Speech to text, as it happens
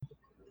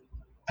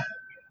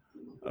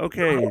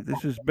Okay,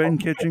 this is Ben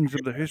Kitchings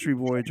of the History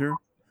Voyager.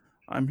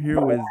 I'm here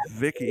with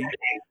Vicky,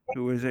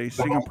 who is a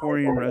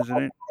Singaporean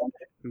resident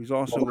who's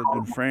also lived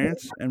in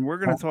France, and we're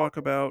going to talk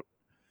about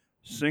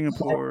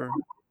Singapore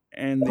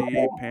and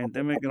the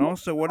pandemic and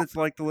also what it's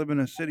like to live in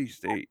a city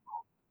state.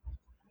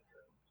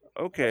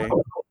 Okay,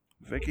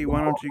 Vicky,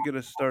 why don't you get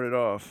us started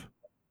off?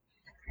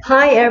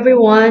 Hi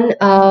everyone.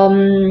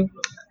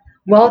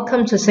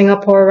 Welcome to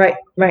Singapore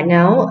right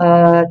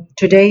now.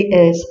 Today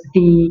is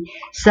the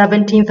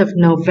 17th of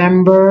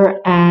November,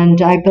 and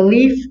I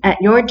believe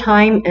at your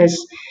time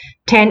is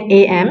 10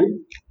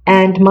 a.m.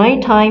 and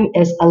my time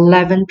is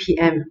 11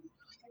 p.m.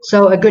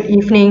 So a good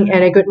evening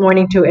and a good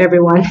morning to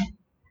everyone.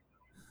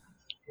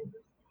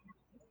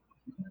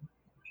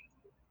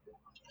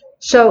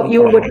 So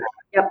you Okay, would,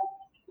 yep.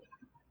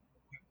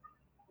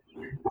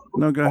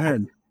 no, go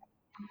ahead.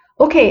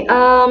 Okay.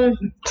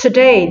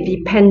 Today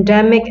the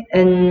pandemic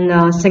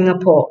in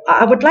Singapore.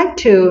 I would like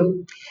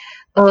to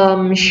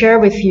share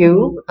with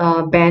you,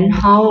 Ben,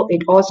 how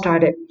it all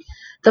started.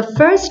 The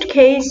first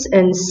case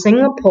in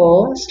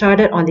Singapore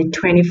started on the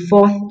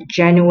 24th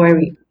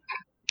January,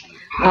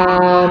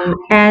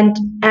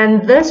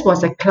 and this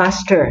was a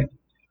cluster,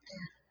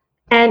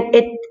 and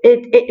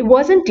it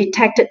wasn't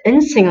detected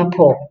in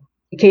Singapore.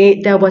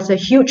 Okay, there was a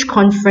huge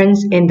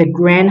conference in the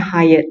Grand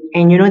Hyatt,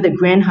 and you know the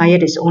Grand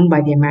Hyatt is owned by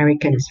the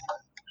Americans.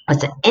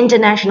 It's an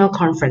international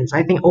conference.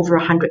 I think over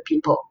 100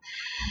 people.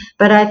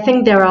 But I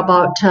think there are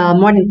about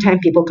more than 10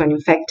 people got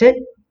infected.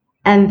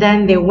 And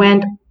then they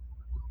went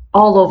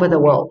all over the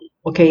world.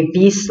 Okay,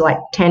 these like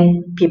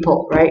 10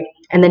 people, right?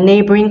 And the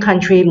neighboring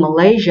country,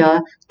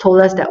 Malaysia,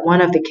 told us that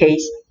one of the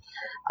case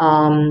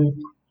um,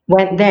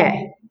 went there.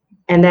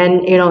 And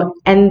then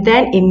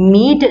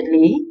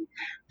immediately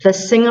the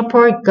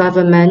Singapore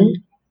government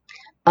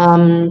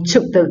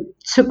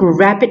took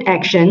rapid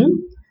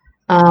action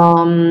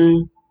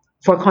um,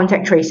 for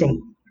contact tracing,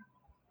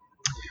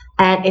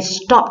 and it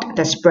stopped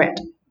the spread.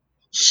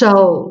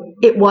 So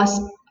it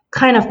was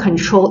kind of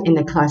controlled in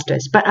the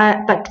clusters.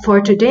 But for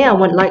today, I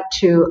would like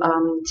to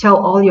tell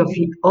all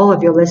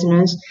of your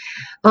listeners,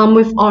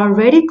 we've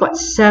already got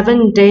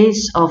 7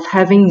 days of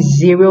having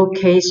zero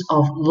case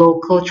of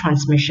local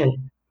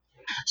transmission.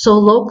 So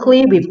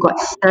locally, we've got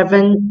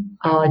 7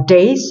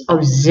 days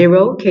of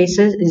zero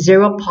cases,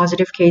 zero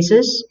positive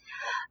cases.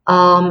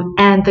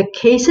 And the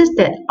cases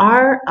that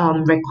are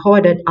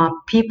recorded are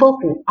people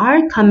who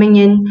are coming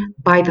in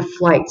by the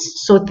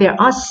flights. So there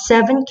are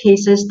 7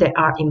 cases that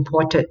are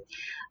imported.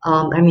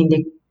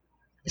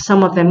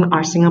 Some of them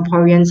are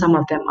Singaporeans, some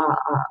of them are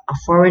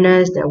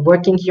foreigners. They're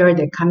working here,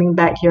 they're coming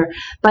back here.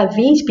 But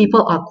these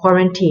people are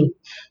quarantined.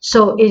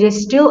 So it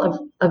is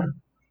still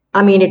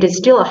it is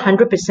still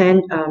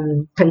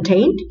 100%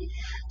 contained.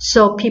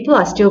 So people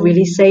are still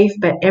really safe,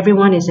 but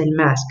everyone is in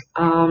mask.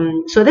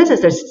 So this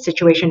is the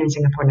situation in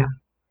Singapore now.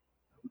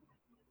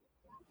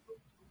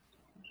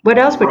 What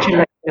else would you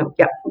like to know?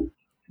 Yeah.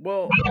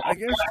 Well, I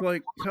guess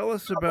tell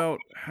us about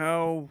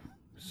how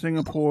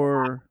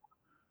Singapore,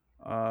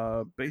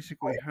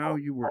 basically how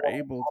you were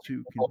able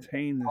to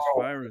contain this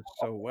virus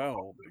so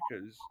well,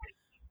 because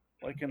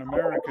like in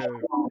America,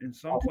 in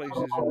some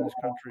places in this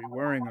country,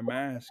 wearing a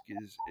mask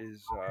is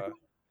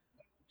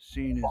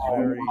seen as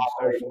very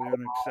socially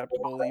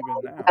unacceptable. Even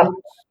now,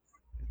 it's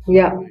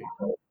Yeah. really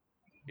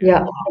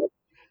yeah. Yeah.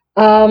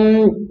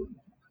 Um,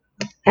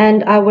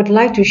 and I would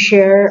like to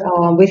share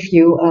with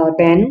you,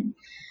 Ben.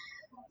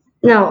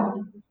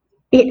 Now,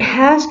 it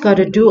has got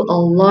to do a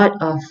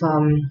lot of,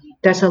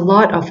 there's a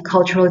lot of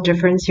cultural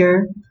difference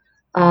here.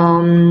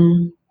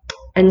 Um,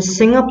 in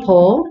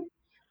Singapore,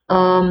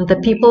 the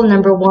people,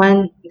 number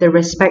one, they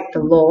respect the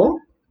law,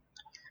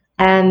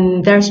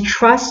 and there's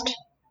trust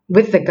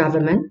with the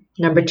government,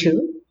 number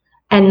two.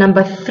 And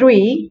number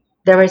three,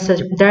 there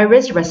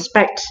is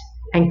respect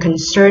and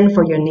concern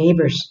for your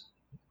neighbors.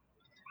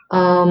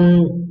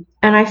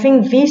 And I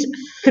think these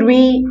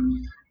three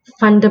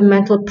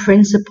fundamental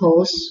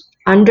principles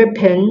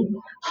underpin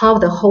how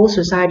the whole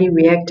society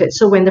reacted.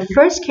 So when the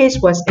first case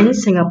was in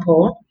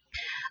Singapore,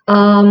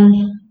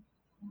 um,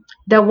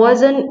 there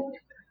wasn't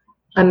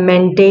a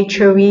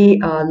mandatory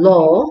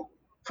law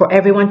for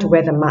everyone to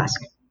wear the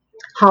mask.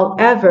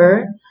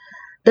 However,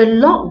 the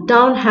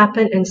lockdown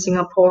happened in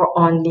Singapore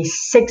on the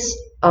 6th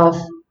of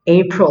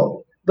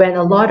April when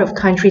a lot of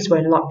countries were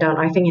in lockdown.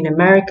 I think in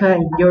America,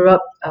 in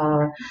Europe,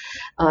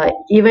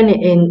 even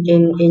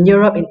in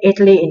Europe, in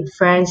Italy, in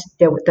France,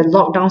 the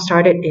lockdown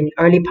started in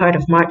early part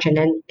of March, and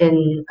then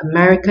in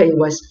America it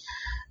was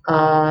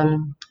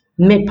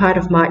mid part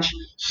of March.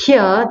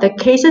 Here, the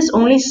cases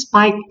only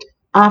spiked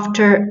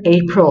after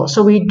April,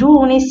 so we do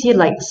only see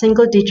like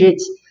single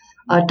digits,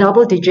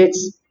 double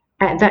digits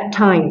at that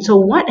time. So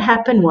what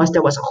happened was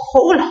there was a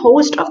whole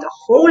host of the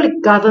whole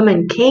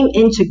government came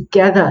in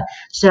together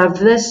to have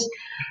this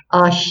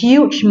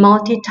huge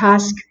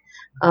multitask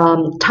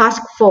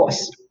task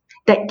force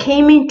that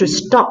came in to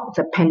stop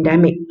the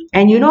pandemic.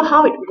 And you know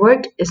how it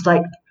worked? It's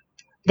like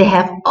they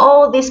have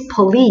all these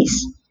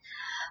police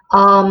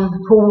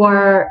who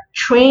were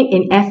trained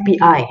in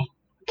FBI.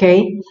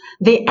 Okay,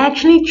 they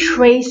actually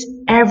traced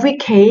every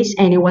case,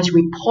 and it was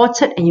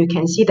reported, and you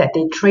can see that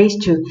they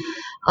traced to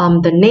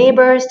the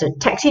neighbors, the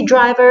taxi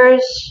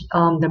drivers,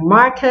 the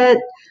market,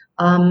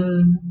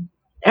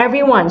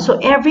 everyone. So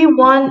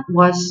everyone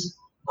was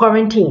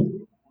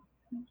quarantined.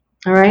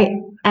 All right,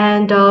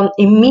 and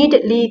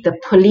immediately the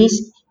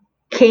police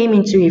came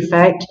into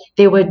effect.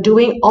 They were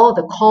doing all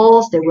the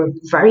calls. They were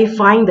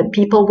verifying the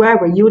people. Where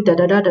were you? Da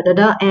da da da da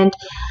da. And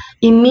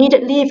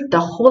immediately, the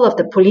whole of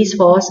the police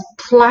force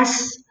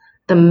plus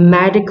the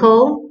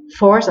medical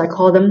force, I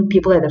call them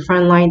people at the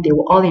front line, they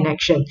were all in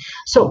action.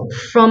 So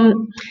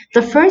from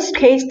the first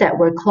case that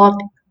were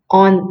clocked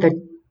on the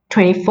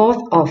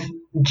 24th of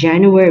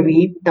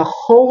January, the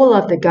whole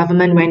of the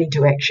government went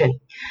into action.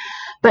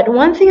 But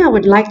one thing I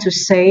would like to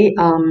say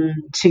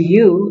to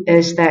you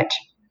is that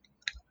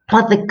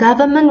while the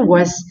government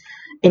was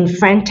in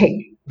frantic,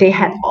 they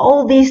had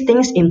all these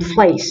things in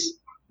place,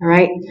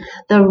 right?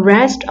 The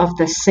rest of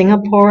the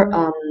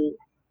Singapore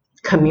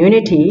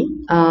community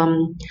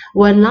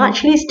were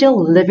largely still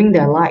living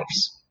their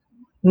lives,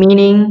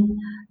 meaning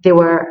they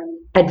were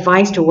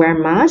advised to wear a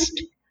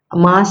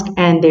mask,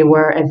 and they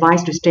were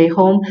advised to stay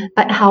home.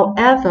 But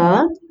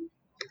however,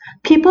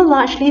 people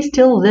largely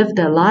still lived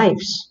their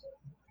lives.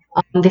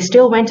 They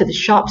still went to the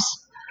shops,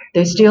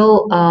 they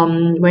still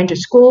went to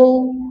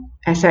school,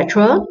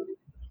 etc.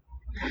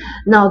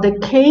 Now, the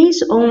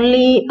case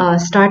only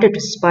started to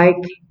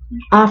spike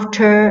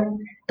after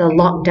the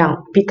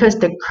lockdown because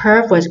the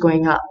curve was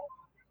going up.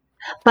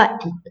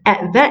 But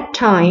at that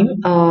time,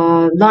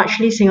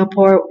 largely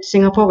Singapore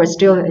was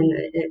still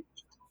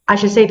I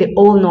should say, the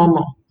old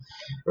normal,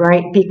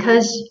 right?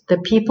 Because the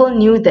people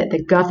knew that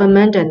the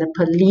government and the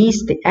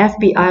police, the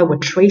FBI were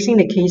tracing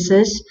the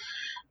cases,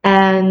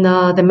 and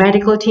the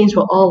medical teams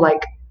were all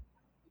like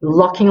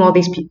locking all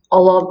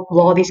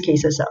these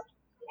cases up.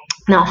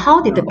 Now,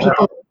 how did the Now,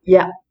 people?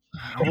 Yeah.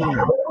 hold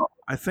on.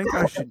 I think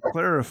I should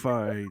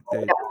clarify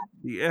that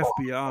the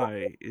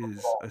FBI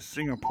is a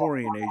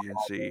Singaporean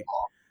agency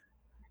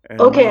and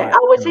Okay, not I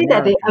would an say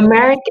that the American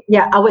American, agency.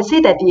 yeah, I would say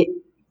that the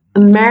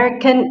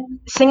American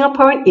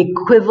Singaporean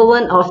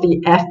equivalent of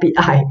the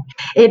FBI.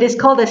 It is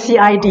called the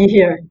CID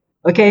here.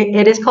 Okay,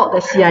 it is called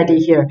the CID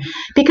here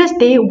because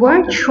they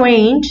were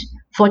trained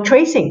for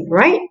tracing,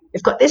 right?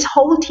 They've got this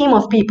whole team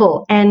of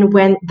people, and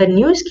when the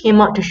news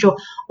came out to show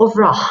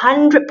over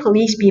 100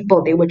 police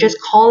people, they were just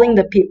calling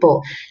the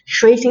people,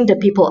 tracing the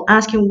people,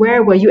 asking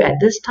where were you at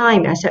this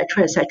time,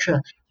 etc.,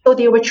 etc. So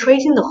they were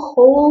tracing the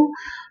whole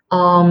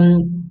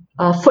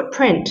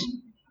footprint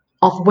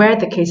of where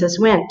the cases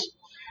went.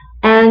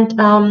 And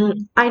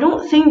I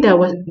don't think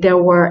there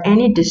were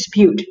any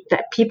dispute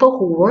that people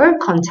who were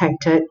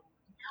contacted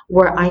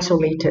were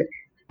isolated,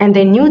 and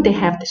they knew they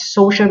have the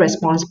social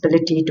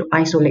responsibility to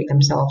isolate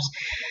themselves.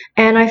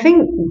 And I think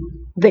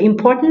the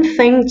important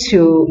thing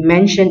to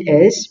mention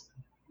is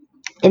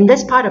in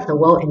this part of the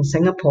world, in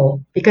Singapore,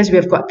 because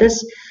we've got this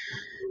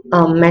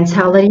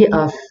mentality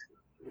of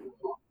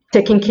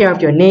taking care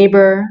of your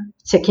neighbor,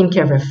 taking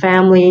care of your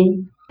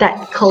family,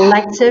 that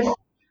collective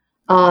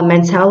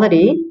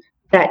mentality,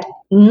 that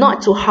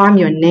not to harm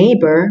your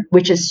neighbor,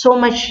 which is so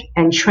much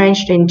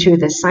entrenched into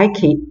the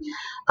psyche.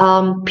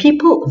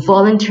 People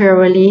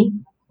voluntarily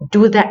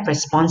do that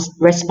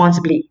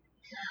responsibly.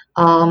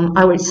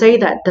 I would say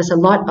that there's a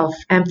lot of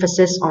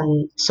emphasis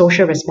on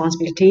social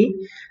responsibility,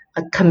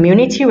 a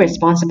community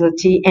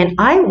responsibility, and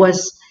I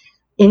was,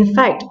 in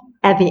fact,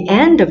 at the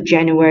end of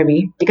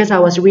January, because I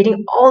was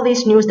reading all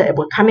these news that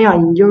were coming out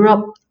in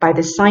Europe by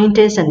the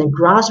scientists, and the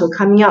graphs were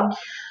coming up,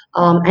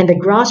 and the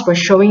graphs were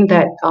showing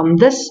that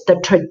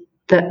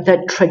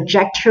the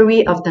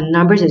trajectory of the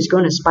numbers is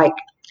going to spike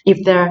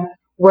if there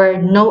were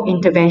no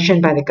intervention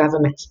by the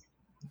government,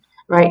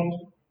 right?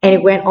 And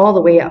it went all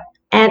the way up.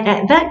 And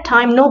at that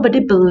time,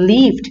 nobody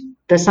believed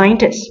the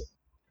scientists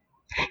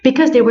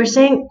because they were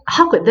saying,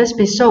 how could this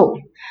be so?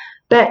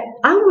 But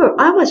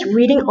I was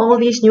reading all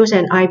these news,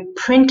 and I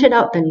printed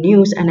out the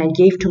news and I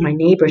gave to my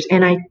neighbors,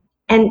 and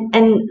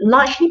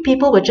largely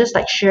people were just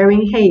like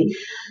sharing, hey,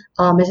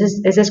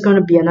 is this going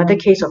to be another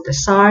case of the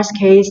SARS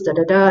case, da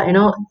da da, you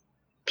know?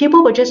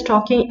 People were just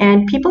talking,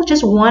 and people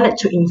just wanted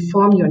to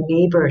inform your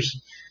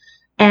neighbors.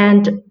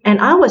 And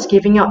I was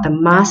giving out the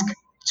mask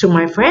to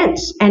my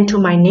friends and to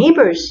my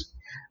neighbors,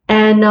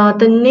 and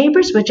the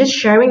neighbors were just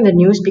sharing the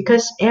news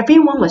because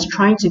everyone was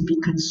trying to be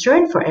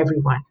concerned for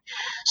everyone.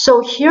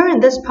 So here in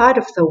this part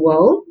of the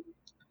world,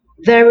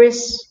 there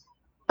is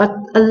a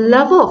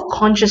level of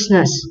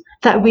consciousness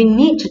that we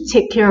need to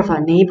take care of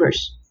our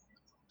neighbors,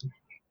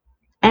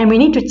 and we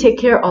need to take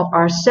care of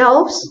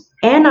ourselves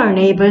and our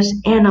neighbors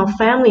and our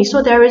family.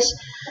 So there is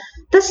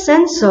this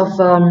sense of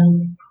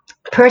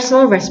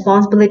personal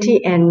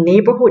responsibility and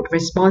neighborhood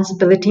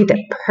responsibility that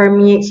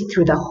permeates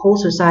through the whole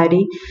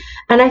society.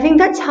 And I think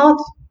that's how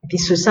the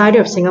society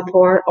of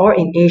Singapore or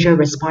in Asia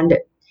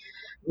responded.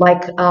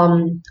 Like,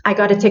 I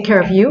got to take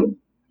care of you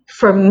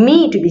for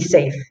me to be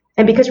safe.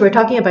 And because we're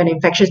talking about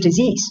infectious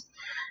disease.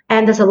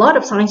 And there's a lot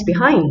of science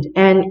behind.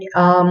 And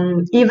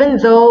even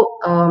though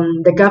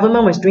the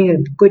government was doing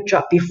a good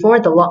job before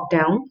the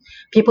lockdown,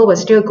 people were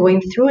still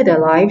going through their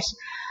lives.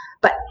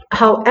 But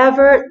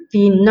however,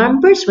 the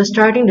numbers were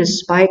starting to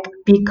spike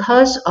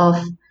because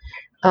of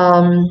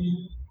um,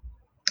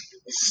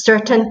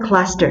 certain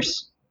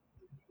clusters,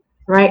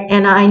 right?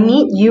 And I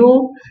need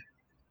you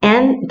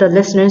and the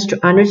listeners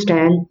to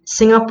understand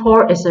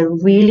Singapore is a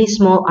really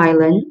small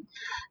island.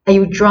 And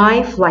you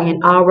drive like an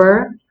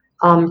hour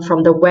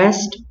from the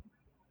west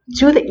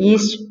to the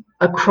east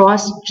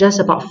across just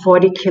about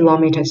 40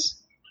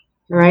 kilometers,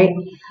 right?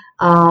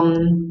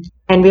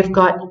 And we've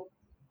got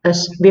a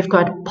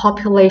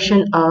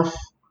population of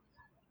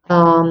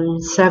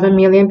 7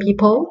 million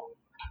people,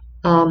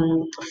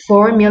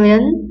 4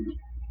 million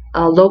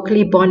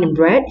locally born and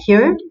bred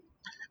here,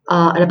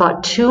 and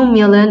about 2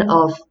 million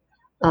of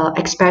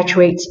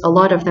expatriates, a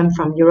lot of them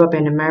from Europe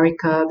and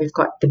America. We've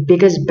got the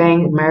biggest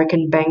bank,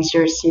 American banks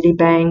here,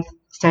 Citibank,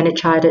 Standard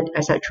Chartered,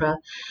 etc.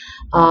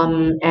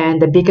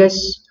 And the biggest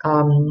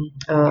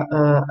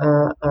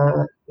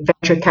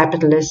venture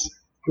capitalists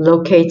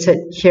located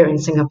here in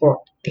Singapore,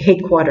 the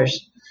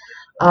headquarters.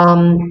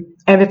 And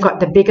we've got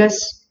the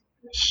biggest,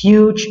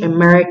 huge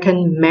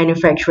American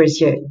manufacturers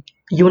here.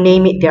 You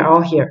name it, they're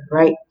all here,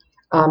 right?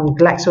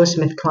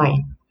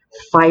 GlaxoSmithKline,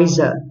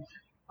 Pfizer,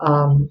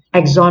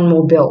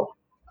 ExxonMobil,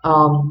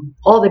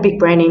 all the big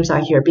brand names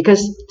are here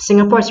because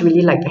Singapore is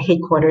really like the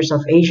headquarters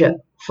of Asia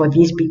for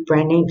these big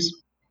brand names.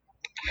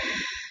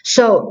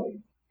 So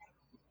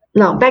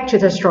now back to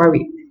the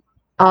story.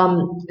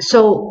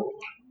 So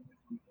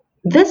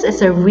this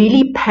is a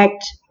really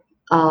packed,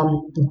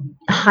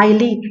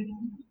 highly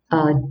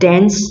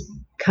dense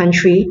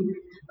country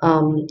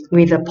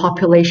with a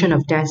population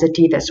of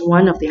density that's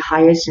one of the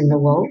highest in the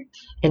world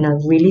in a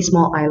really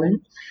small island.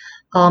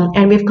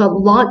 And we've got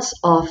lots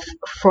of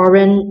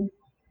foreign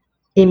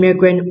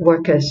immigrant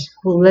workers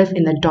who live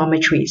in the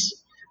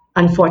dormitories.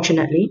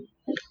 Unfortunately,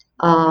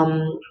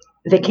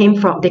 they come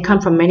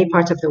from many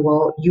parts of the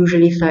world,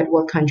 usually third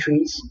world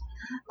countries,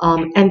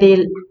 and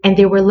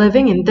they were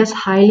living in this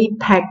highly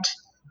packed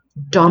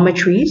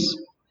dormitories,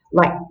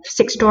 like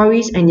 6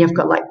 stories, and you've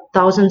got like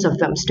thousands of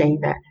them staying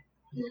there.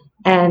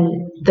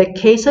 And the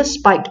cases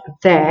spiked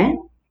there,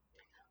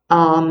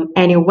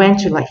 and it went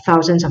to like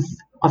thousands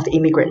of the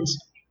immigrants.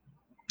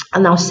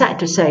 And now, sad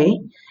to say,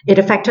 it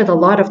affected a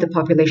lot of the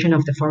population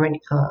of the foreign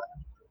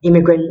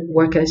immigrant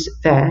workers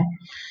there.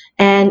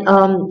 And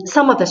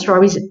some of the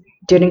stories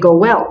didn't go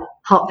well.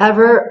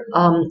 However,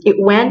 it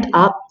went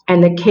up,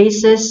 and the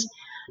cases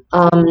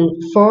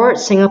for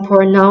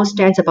Singapore now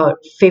stands about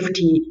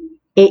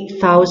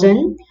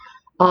 58,000.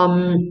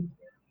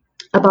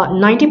 About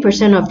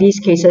 90% of these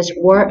cases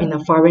were in the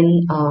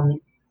foreign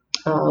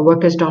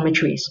workers'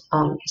 dormitories,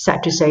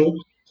 sad to say.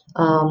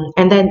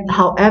 And then,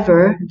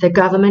 however, the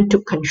government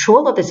took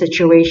control of the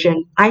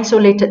situation,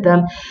 isolated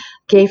them,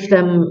 gave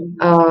them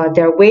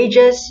their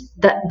wages.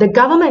 The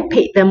government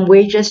paid them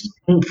wages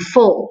in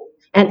full.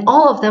 And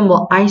all of them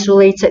were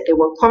isolated, they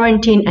were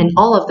quarantined, and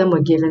all of them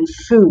were given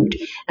food.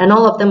 And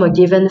all of them were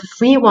given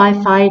free Wi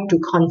Fi to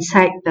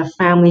contact their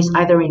families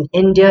either in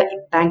India,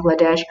 in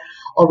Bangladesh,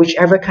 or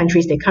whichever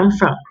countries they come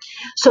from.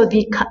 So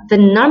the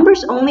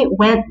numbers only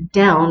went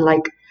down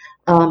like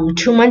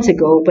 2 months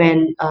ago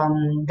when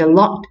the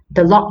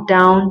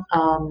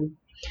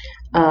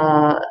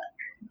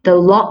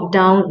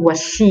lockdown was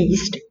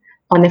ceased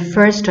on the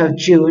 1st of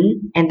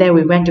June, and then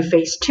we went to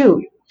phase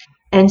two.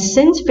 And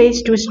since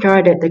phase two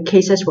started, the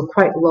cases were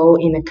quite low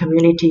in the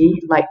community.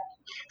 Like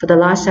for the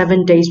last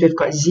 7 days, we've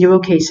got 0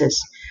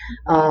 cases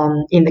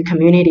in the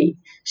community.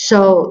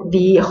 So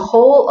the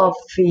whole of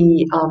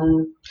the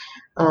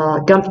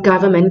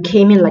government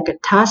came in like a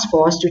task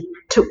force to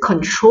took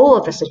control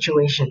of the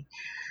situation.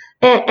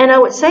 And I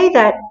would say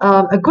that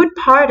a good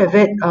part of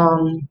it,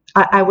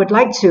 I would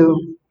like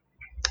to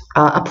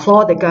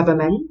applaud the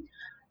government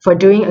for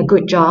doing a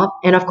good job.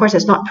 And of course,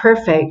 it's not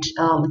perfect.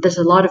 There's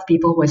a lot of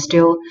people who are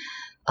still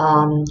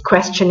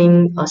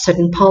questioning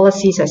certain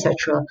policies,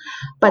 etc.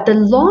 But the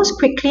laws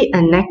quickly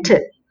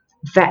enacted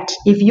that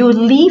if you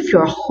leave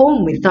your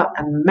home without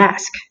a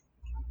mask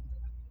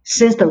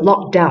since the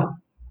lockdown,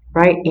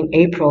 right, in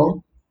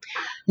April,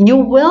 you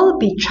will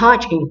be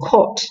charged in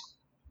court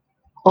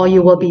or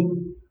you will be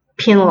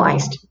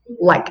penalized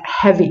like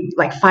heavy,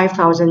 like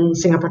 5,000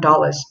 Singapore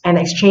dollars. And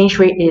the exchange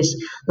rate is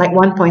like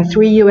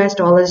 1.3 US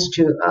dollars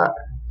to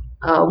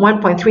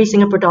 1.3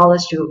 Singapore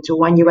dollars to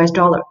 1 US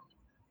dollar.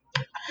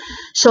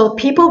 So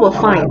people will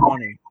That's a lot fine. of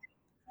money.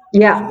 So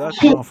Yeah.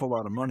 that's an awful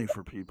lot of money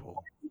for people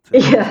to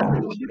Yeah.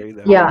 pay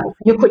that. Yeah,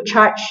 you could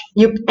charge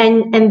you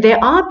and there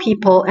are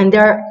people and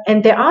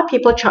there are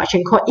people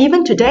charging court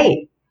even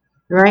today,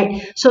 right?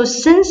 So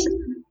since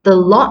the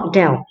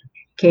lockdown,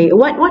 okay,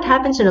 what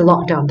happens in a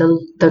lockdown?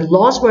 The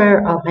laws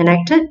were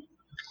enacted.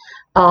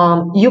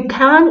 You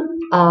can't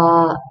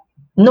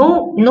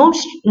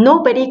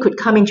nobody could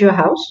come into your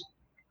house.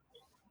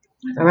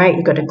 All right,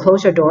 you got to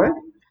close your door.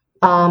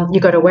 You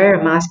got to wear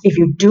a mask if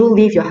you do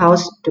leave your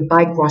house to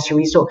buy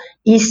groceries. So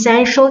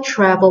essential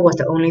travel was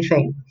the only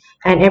thing,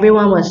 and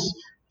everyone was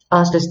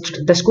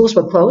the schools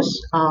were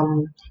closed.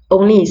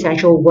 Only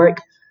essential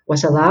work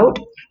was allowed.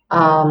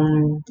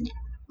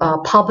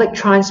 Public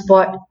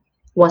transport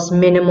was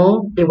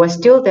minimal. It was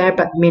still there,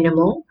 but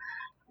minimal.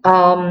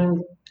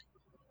 Um,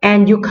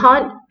 and you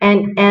can't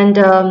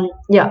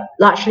yeah,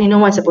 largely no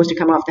one's supposed to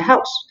come out of the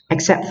house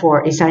except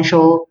for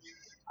essential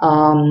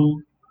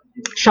um,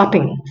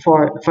 shopping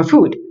for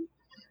food.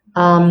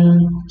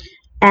 Um,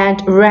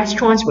 and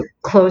restaurants were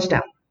closed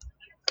down.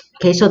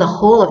 Okay, so the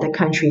whole of the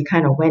country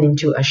kind of went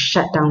into a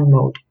shutdown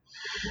mode.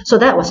 So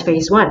that was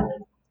phase one.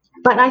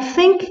 But I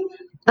think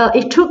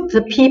it took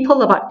the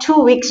people about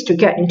 2 weeks to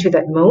get into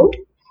that mode,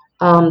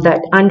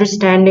 that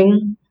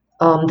understanding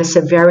the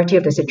severity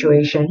of the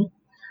situation.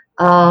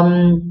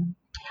 Um,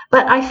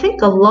 but I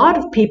think a lot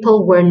of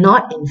people were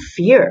not in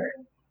fear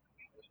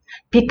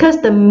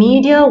because the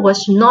media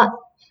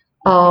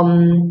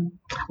um,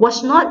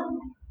 was not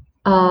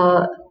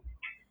uh,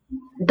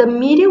 the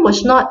media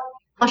was not,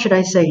 how should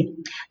I say,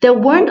 there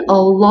weren't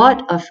a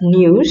lot of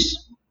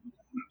news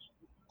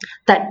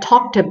that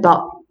talked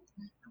about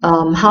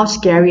how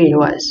scary it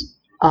was,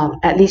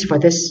 at least for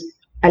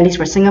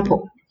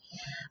Singapore.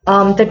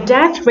 The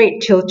death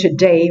rate till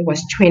today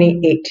was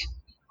 28.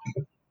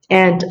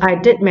 And I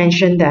did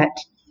mention that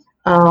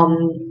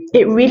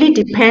it really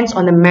depends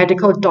on the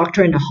medical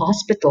doctor in the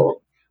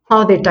hospital,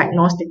 how they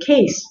diagnose the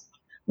case,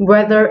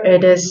 whether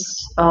it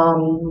is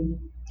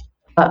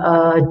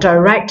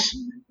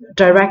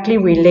directly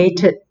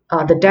related,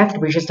 the death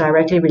which is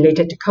directly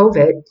related to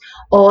COVID,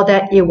 or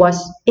that it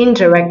was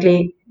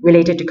indirectly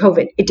related to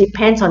COVID. It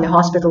depends on the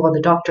hospital or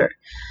the doctor.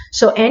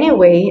 So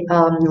anyway,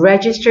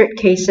 registered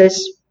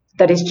cases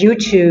that is due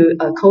to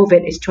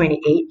COVID is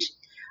 28,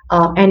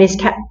 and it's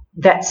kept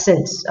that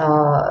since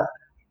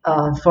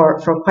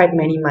for quite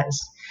many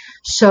months.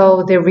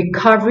 So the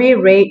recovery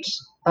rate,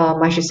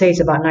 I should say, is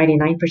about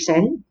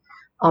 99%.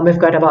 We've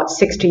got about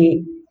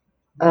 60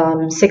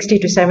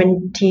 to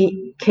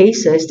 70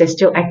 cases that's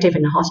still active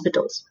in the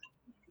hospitals.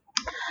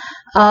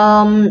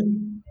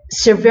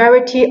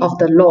 Severity of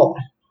the law,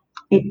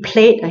 it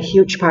played a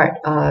huge part,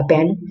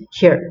 Ben,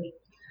 here.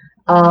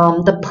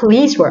 The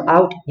police were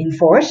out in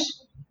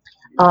force.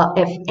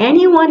 If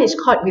anyone is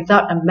caught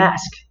without a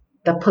mask,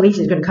 the police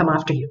is going to come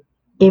after you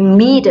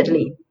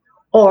immediately.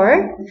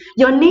 Or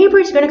your neighbor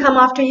is going to come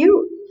after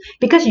you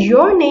because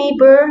your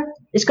neighbor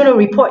is going to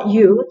report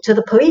you to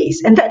the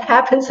police. And that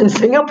happens in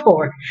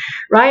Singapore,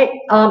 right?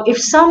 If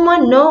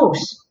someone knows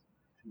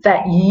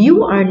that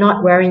you are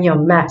not wearing your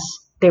mask,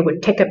 they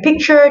would take a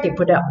picture, they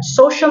put it on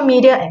social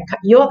media, and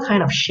you're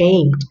kind of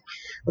shamed.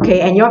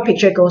 Okay, and your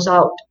picture goes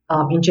out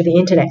into the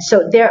internet.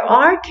 So there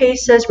are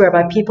cases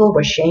whereby people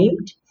were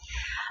shamed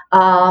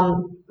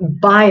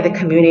by the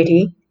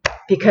community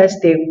because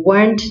they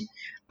weren't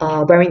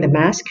wearing the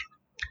mask.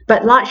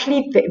 But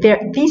largely,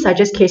 these are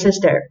just cases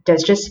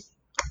there's just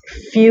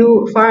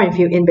far and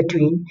few in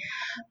between.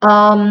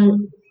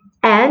 And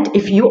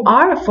if you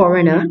are a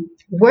foreigner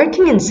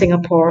working in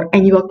Singapore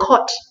and you are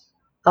caught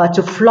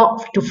to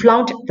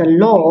flaunt the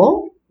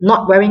law,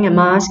 not wearing a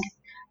mask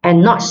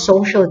and not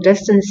social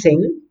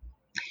distancing,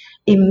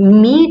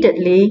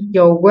 immediately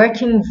your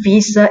working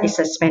visa is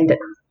suspended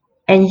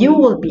and you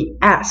will be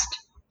asked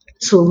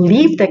to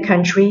leave the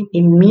country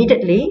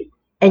immediately,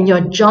 and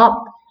your job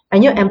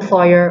and your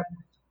employer,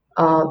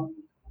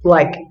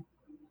 like,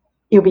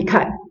 you'll be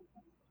cut.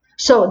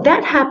 So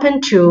that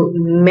happened to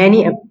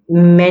many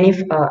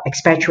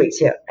expatriates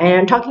here,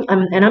 and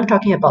I'm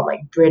talking about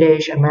like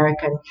British,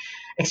 American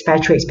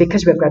expatriates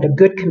because we've got a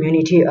good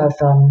community of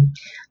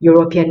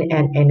European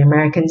and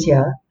Americans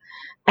here,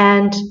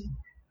 and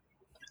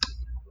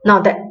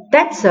now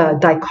that's a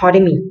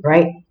dichotomy,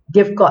 right?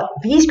 They've got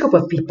these group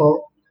of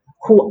people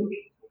who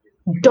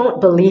don't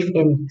believe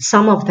in,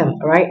 some of them,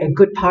 right? A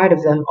good part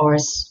of them, or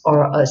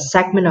a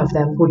segment of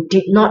them, who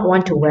did not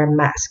want to wear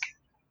mask,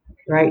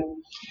 right?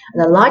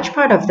 And a large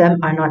part of them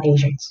are not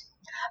Asians,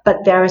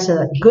 but there is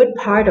a good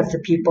part of the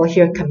people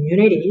here,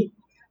 community,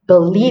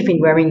 believe in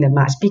wearing the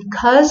mask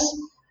because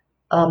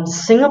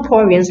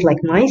Singaporeans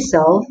like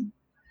myself,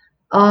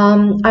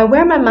 I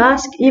wear my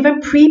mask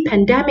even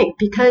pre-pandemic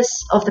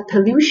because of the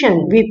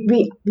pollution.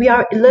 We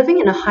are living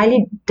in a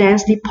highly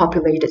densely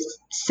populated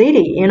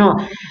city. You know,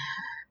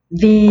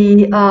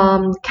 the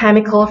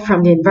chemical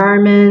from the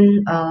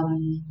environment,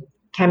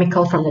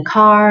 chemical from the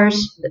cars,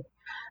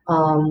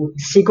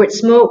 cigarette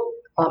smoke,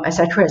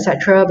 etc.,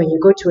 etc. When you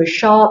go to a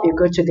shop, you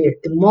go to the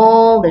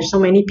mall, there's so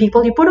many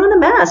people, you put on a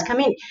mask. I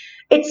mean,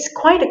 it's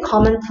quite a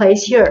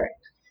commonplace here.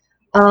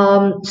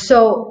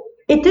 So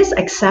it is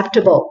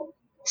acceptable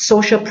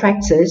social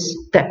practice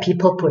that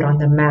people put on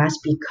the mask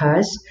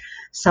because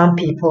some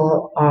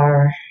people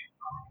are,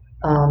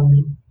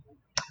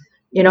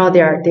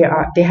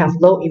 they have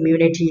low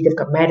immunity, they've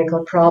got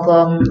medical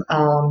problem,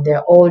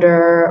 they're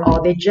older,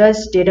 or they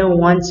just didn't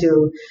want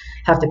to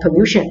have the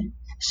pollution.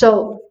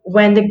 So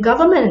when the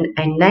government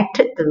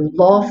enacted the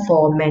law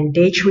for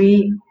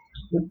mandatory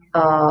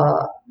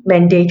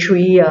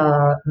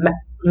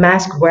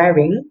mask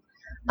wearing,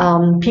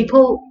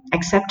 people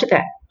accepted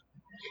that,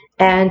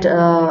 and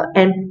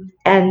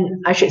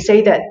I should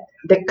say that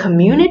the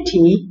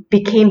community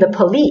became the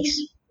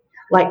police.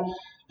 Like,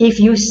 if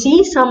you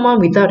see someone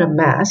without a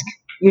mask,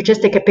 you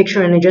just take a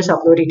picture and you just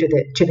upload it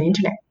to the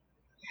internet.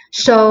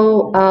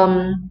 So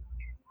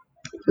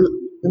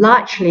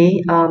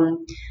largely,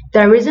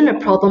 there isn't a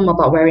problem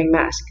about wearing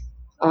mask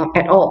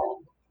at all.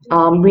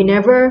 We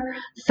never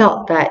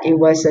felt that it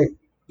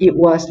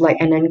was like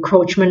an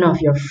encroachment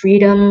of your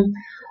freedom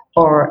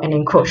or an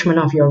encroachment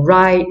of your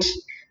right.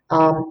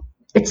 Um,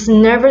 it's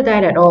never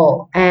that at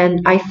all.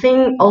 And I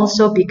think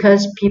also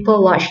because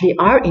people largely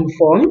are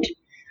informed,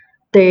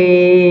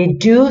 they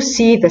do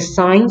see the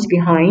signs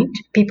behind.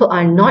 People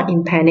are not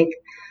in panic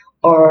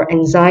or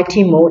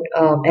anxiety mode.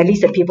 At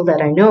least the people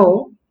that I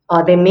know,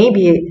 they may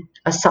be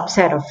a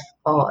subset of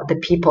the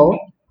people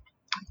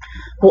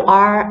who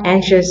are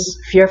anxious,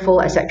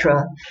 fearful,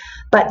 etc.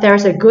 But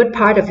there's a good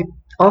part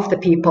of the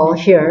people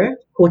here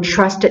who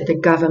trusted the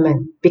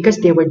government because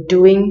they were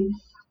doing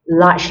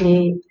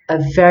largely a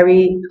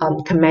very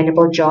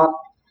commendable job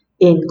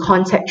in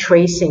contact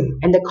tracing.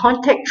 And the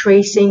contact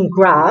tracing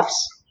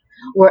graphs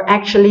were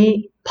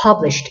actually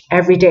published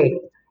every day.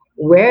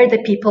 Where the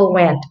people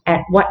went,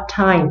 at what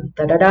time,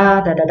 da da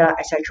da da da da,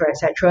 etc.,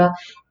 etc.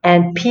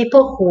 And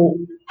people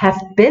who have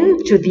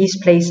been to these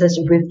places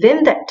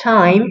within that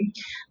time,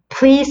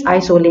 please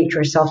isolate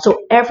yourself.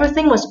 So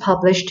everything was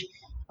published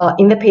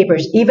in the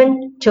papers,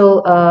 even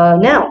till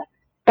now.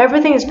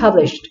 Everything is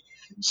published.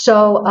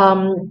 So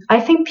I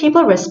think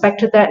people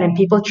respected that and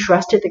people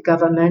trusted the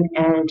government,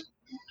 and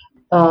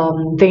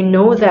they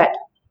know that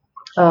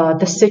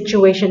the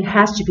situation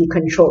has to be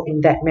controlled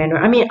in that manner.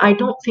 I mean, I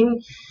don't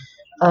think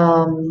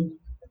um,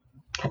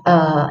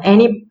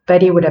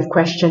 anybody would have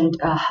questioned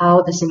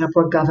how the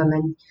Singapore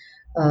government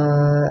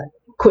uh,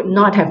 could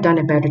not have done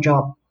a better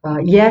job.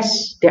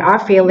 Yes, there are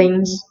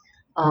failings.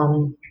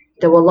 Um,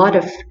 there were a lot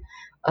of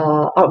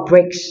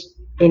outbreaks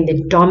in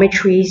the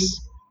dormitories.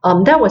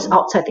 That was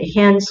outside the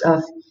hands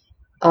of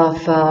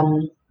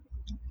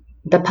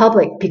the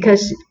public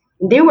because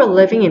they were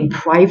living in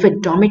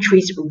private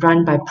dormitories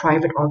run by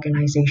private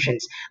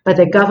organizations. But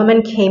the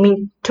government came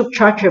in, took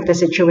charge of the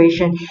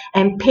situation,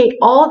 and paid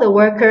all the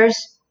workers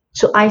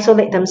to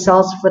isolate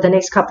themselves for the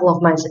next couple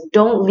of months.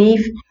 Don't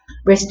leave.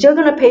 We're still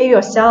going to pay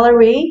your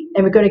salary,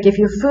 and we're going to give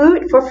you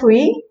food for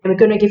free, and we're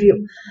going to give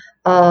you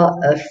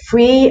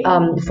free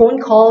phone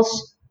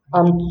calls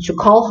to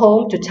call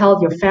home to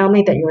tell your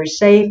family that you're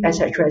safe,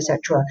 etc.,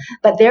 etc.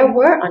 But there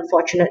were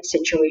unfortunate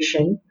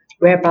situations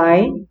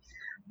whereby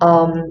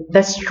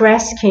the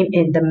stress came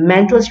in, the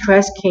mental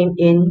stress came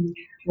in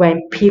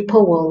when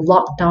people were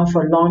locked down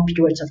for long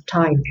periods of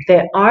time.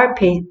 There are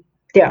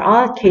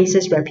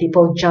cases where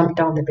people jump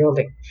down the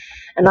building,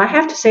 and I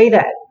have to say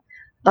that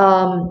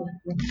um,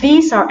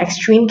 these are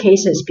extreme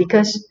cases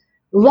because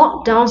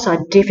lockdowns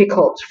are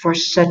difficult for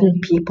certain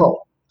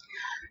people.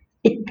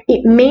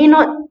 It may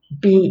not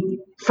be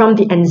from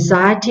the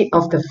anxiety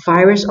of the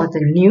virus or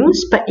the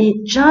news, but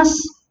it just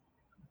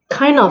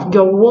kind of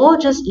your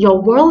world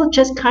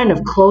just kind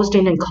of closed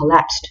in and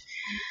collapsed.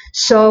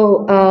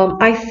 So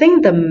I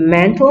think the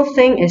mental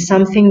thing is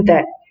something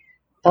that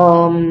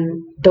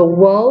the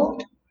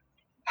world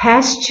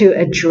has to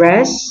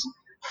address,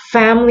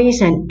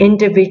 families and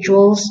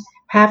individuals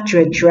have to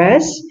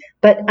address.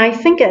 But I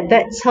think at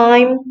that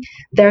time,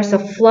 there's a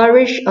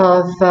flourish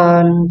of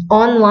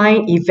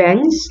online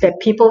events that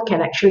people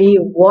can actually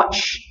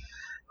watch,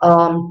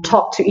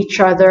 talk to each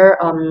other,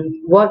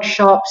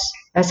 workshops,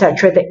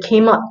 etc., that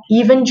came up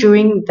even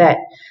during that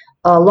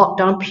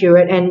lockdown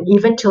period and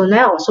even till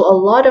now. So a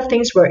lot of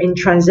things were in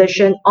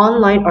transition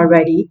online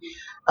already.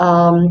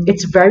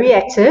 It's very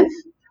active.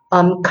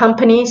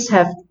 Companies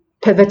have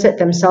pivoted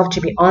themselves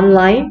to be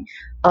online.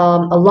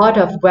 A lot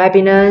of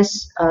webinars,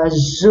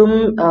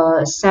 Zoom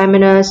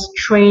seminars,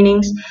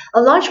 trainings.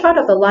 A large part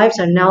of the lives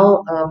are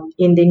now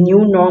in the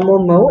new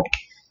normal mode.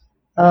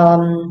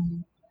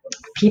 Um,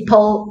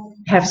 People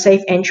have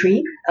safe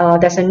entry.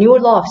 There's a new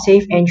law of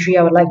safe entry.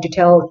 I would like to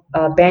tell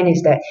Ben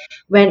is that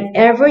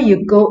whenever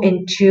you go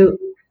into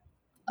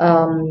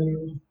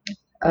um,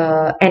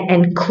 an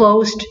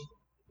enclosed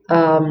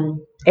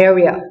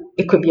area,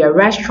 it could be a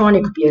restaurant,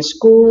 it could be a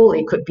school,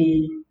 it could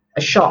be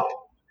a shop,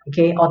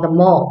 okay, or the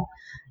mall.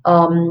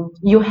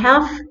 You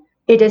have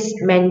it is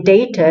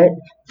mandated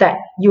that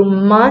you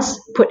must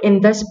put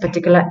in this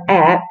particular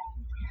app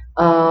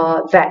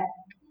that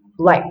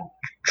like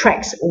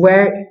tracks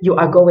where you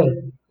are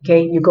going.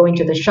 Okay, you go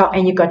into the shop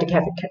and you got to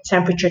have a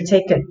temperature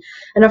taken,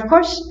 and of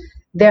course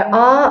there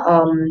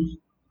are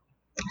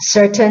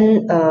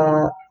certain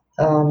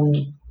um,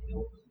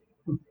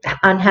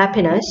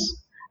 unhappiness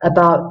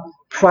about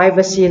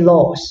privacy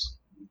laws,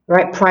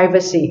 right?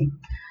 Privacy.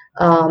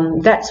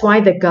 That's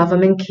why the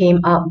government came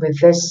up with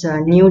this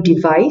new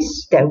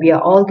device that we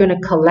are all going to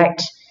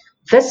collect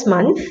this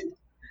month.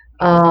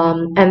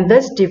 And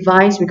this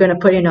device we're going to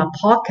put in our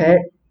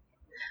pocket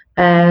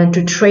and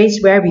to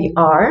trace where we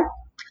are.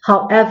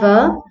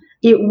 However,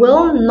 it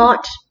will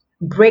not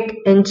break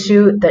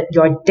into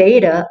your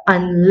data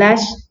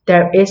unless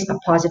there is a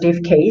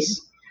positive case.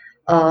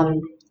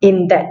 Um,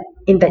 in that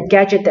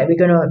gadget that we're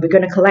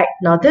gonna collect.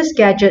 Now this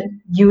gadget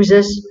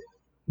uses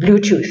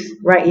Bluetooth,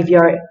 right? If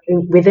you're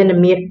within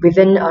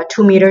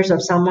 2 meters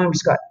of someone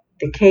who's got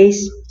the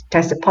case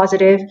tested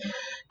positive,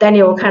 then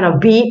it will kind of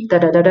beep da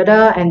da da da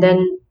da, and then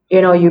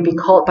you'll be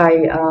called by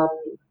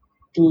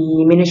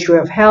the Ministry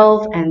of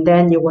Health, and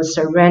then you will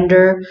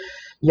surrender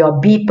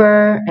your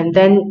beeper, and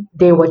then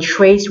they will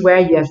trace where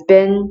you have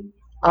been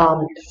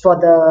for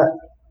the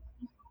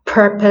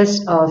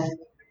purpose of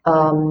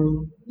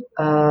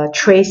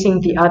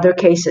tracing the other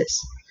cases.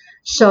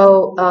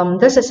 So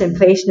this is in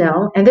place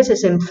now, and this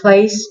is in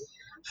place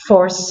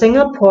for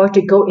Singapore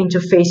to go into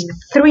phase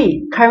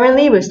three.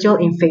 Currently, we're still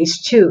in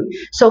phase two.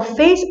 So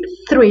phase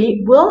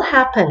three will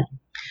happen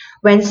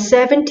when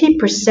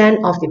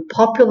 70% of the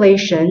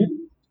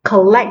population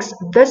collects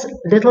this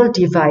little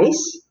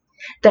device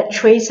that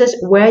traces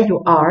where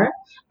you are,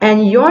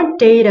 and your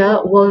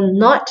data will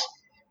not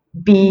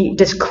be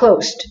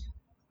disclosed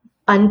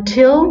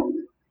until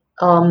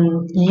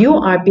you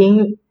are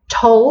being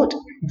told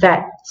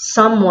that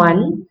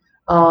someone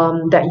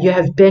that you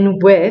have been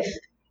with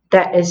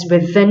that is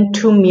within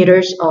 2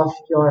 meters of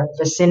your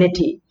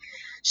vicinity.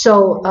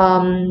 So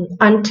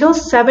until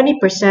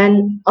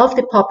 70% of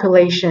the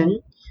population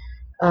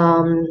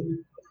um,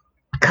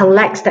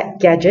 collects that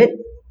gadget,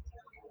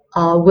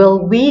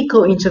 will we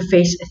go into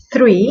phase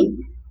three,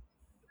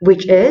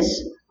 which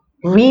is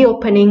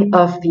reopening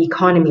of the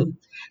economy.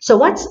 So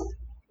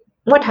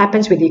what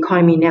happens with the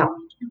economy now?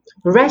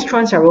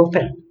 Restaurants are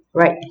open,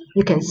 right?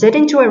 You can sit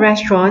into a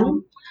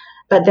restaurant,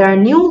 but there are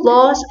new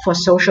laws for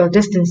social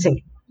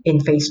distancing in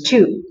phase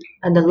two.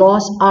 And the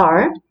laws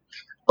are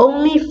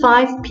only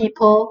 5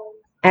 people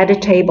at a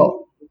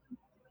table.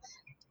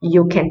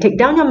 You can take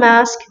down your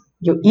mask,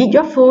 you eat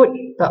your food,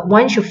 but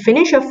once you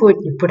finish your food,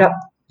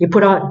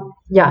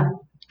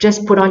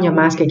 just put on your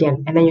mask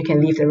again, and then you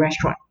can leave the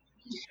restaurant.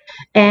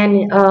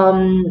 And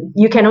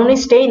you can only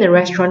stay in the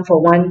restaurant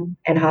for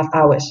 1.5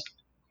 hours.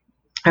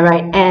 All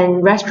right,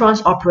 and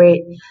restaurants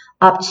operate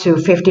up to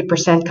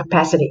 50%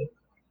 capacity.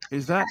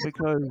 Is that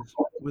because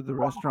with the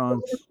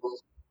restaurants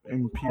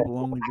and people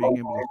only being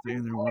able to stay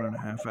in there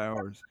 1.5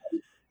 hours,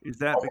 is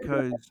that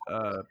because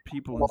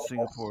people in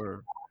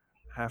Singapore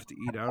have to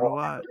eat out a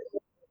lot?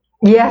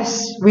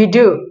 Yes, we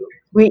do.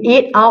 We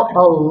eat out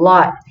a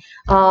lot.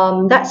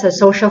 That's a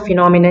social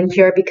phenomenon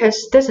here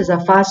because this is a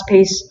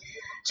fast-paced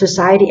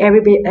society.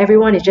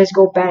 Everyone is just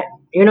go bang,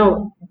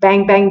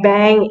 bang, bang,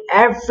 bang.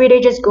 Every day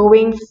just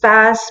going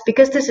fast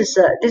because this is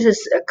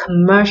a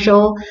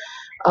commercial,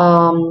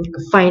 um,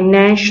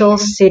 financial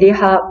city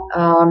hub.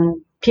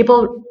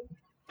 People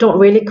don't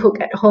really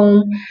cook at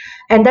home,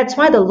 and that's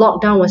why the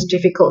lockdown was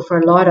difficult for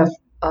a lot of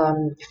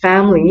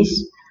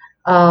families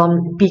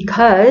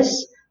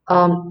because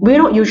we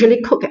don't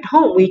usually cook at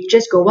home. We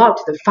just go out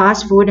to the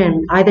fast food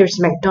and either it's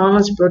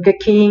McDonald's, Burger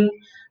King,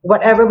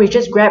 whatever. We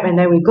just grab and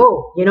then we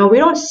go. We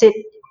don't sit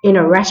in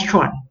a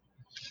restaurant.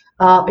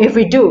 If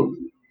we do,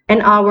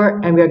 an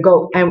hour and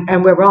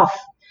and we're off.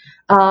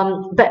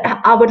 But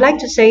I would like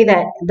to say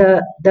that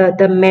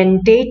the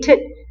mandated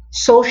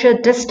social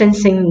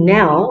distancing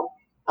now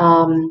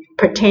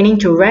pertaining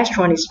to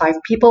restaurant is 5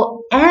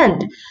 people,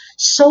 and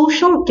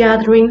social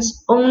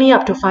gatherings only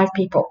up to 5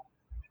 people,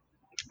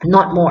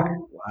 not more.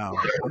 Wow.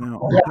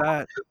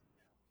 Now,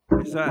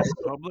 is that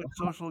public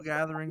social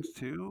gatherings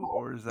too,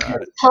 or is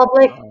that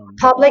Public, um,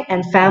 public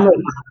and just family,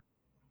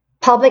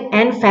 private? public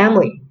and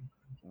family.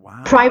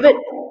 Wow. Private,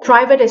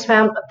 private is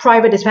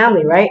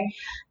family, right?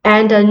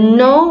 And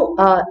no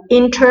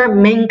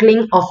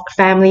intermingling of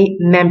family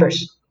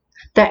members.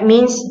 That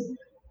means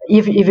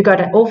if you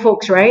got an old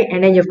folks, right,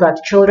 and then you've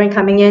got children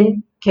coming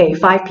in, okay,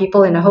 5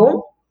 people in a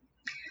home,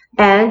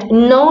 and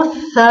no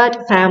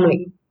third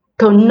family.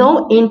 So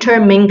no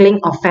intermingling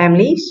of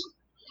families.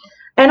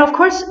 And of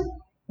course,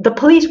 the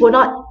police will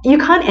not. You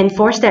can't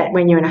enforce that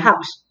when you're in a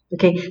house.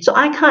 Okay, so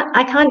I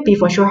can't be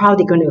for sure how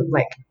they're going to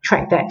like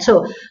track that.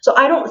 So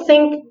I don't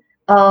think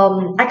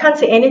I can't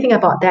say anything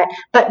about that.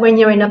 But when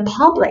you're in a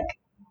public,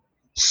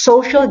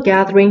 social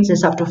gatherings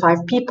is up to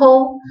 5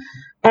 people.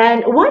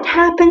 And what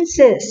happens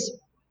is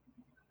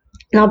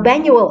now,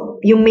 Ben,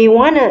 you may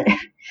want to.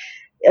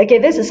 Okay,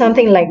 this is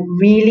something like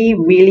really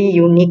really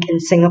unique in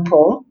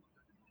Singapore.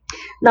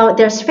 Now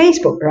there's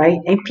Facebook, right?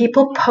 And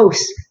people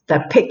post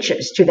their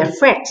pictures to their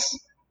friends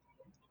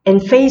in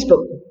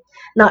Facebook.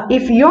 Now,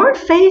 if your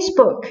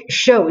Facebook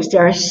shows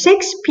there are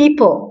 6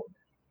 people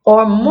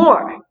or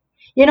more,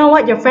 you know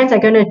what your friends are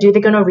going to do?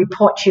 They're going to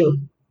report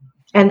you.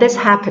 And this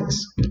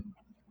happens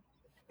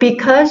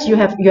because you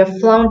have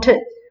flaunted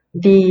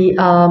the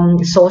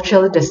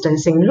social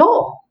distancing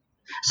law.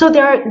 So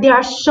there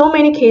are so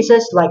many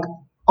cases, like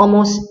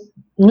almost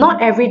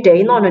not every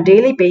day, not on a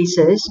daily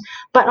basis,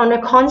 but on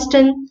a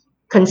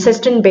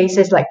consistent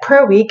basis, like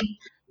per week,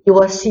 you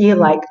will see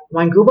like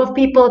one group of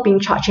people being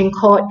charged in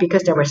court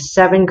because there were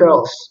 7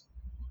 girls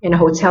in a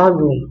hotel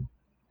room,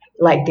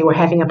 like they were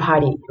having a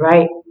party,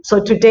 right?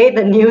 So today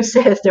the news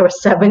says there were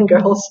 7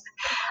 girls.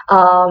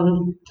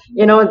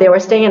 They were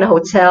staying in a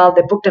hotel.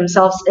 They booked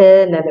themselves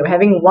in, and they were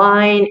having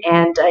wine.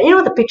 And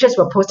the pictures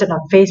were posted on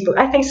Facebook.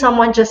 I think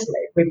someone just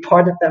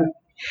reported them.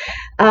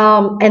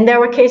 And there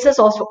were cases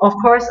also, of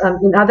course,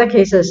 in other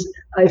cases,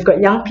 you've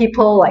got young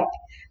people, like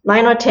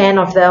 9 or 10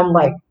 of them,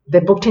 like they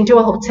booked into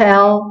a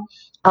hotel.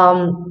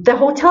 The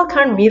hotel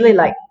can't really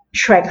like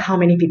track how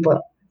many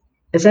people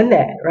is in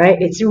there, right?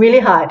 It's really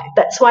hard.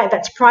 That's why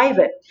that's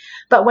private.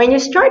 But when you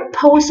start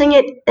posting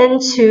it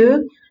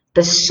into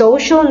the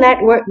social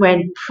network,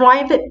 when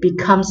private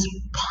becomes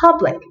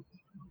public,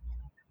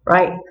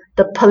 right?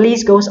 The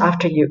police goes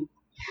after you.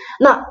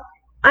 Now,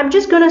 I'm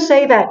just going to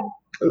say that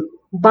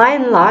by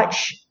and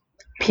large,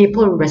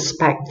 people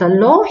respect the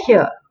law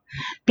here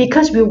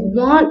because we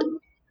want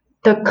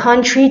the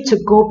country to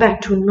go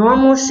back to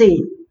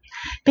normalcy,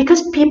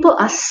 because people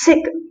are sick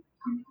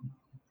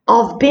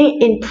of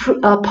being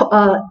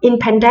in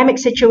pandemic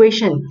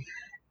situation,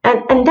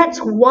 and that's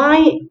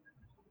why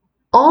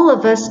all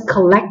of us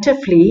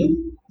collectively,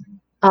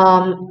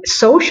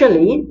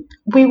 socially,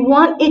 we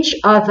want each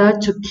other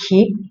to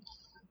keep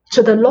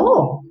to the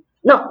law.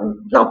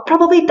 Now,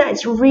 probably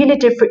that's really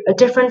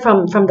different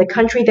from the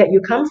country that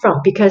you come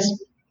from, because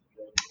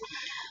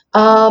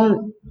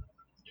um,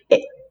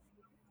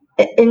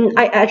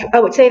 I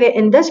would say that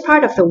in this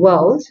part of the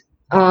world,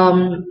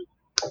 um,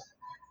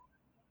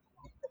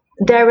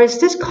 there is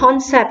this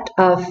concept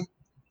of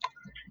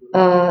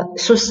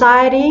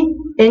society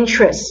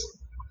interest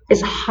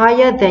is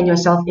higher than your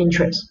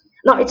self-interest.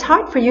 Now, it's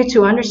hard for you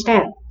to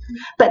understand,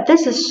 but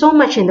this is so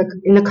much in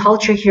the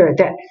culture here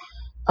that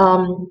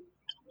um,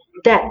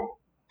 that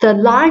the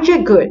larger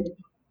good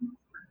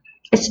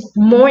is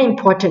more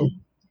important.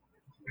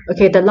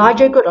 Okay, the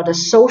larger good or the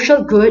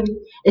social good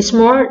is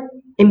more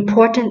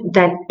important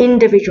than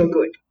individual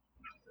good.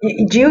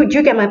 Do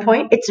you get my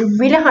point? It's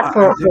really hard I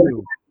for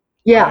do. I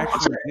yeah.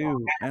 actually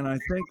do. And I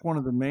think one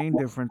of the main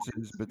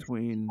differences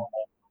between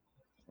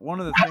one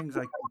of the things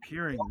I keep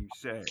hearing you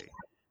say,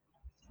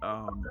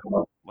 um,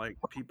 like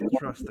people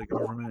trust the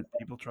government,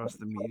 people trust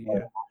the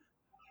media.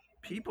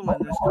 People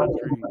in this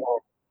country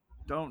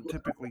don't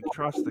typically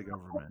trust the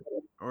government.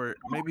 Or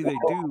maybe they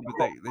do,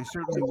 but they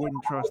certainly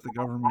wouldn't trust the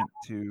government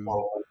to,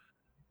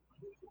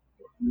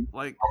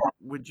 like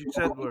what you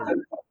said were,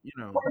 you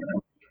know,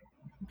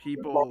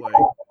 people like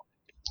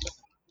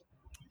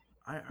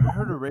I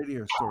heard a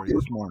radio story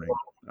this morning.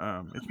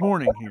 It's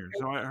morning here,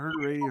 so I heard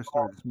a radio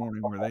story this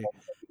morning where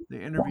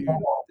they interviewed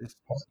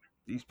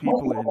these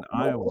people in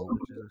Iowa,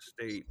 which is a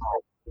state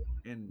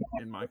in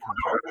my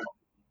country,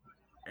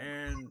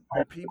 and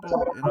the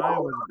people in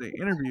Iowa that they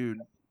interviewed,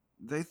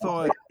 they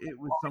thought it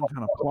was some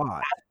kind of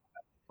plot.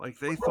 Like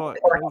they thought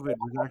COVID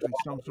was actually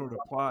some sort of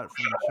plot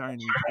from the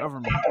Chinese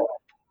government,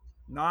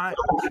 not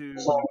to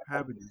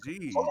have a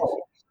disease,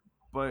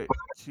 but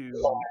to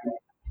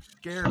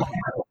scare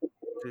people,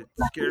 to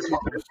scare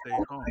people to stay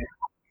home.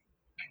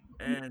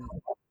 And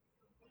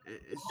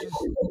it's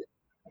just,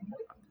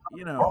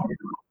 you know,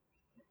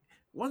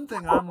 one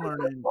thing I'm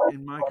learning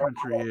in my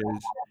country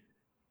is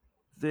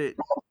that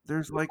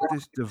there's like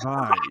this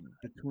divide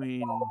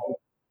between,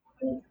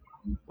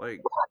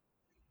 like,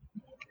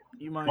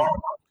 you might,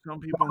 some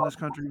people in this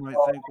country might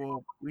think,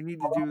 well, we need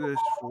to do this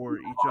for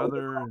each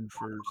other and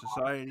for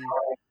society.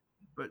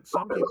 But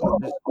some people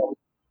just,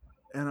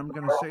 and I'm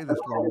going to say this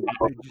wrong, but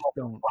they just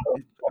don't,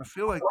 I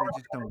feel like they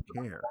just don't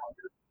care.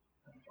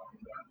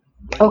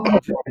 Like, they Okay.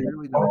 just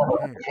really don't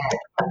care.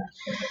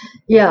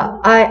 Yeah,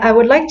 I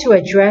would like to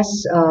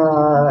address,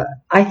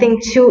 I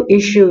think, two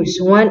issues.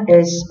 One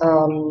is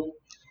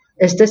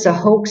this a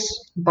hoax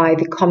by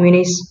the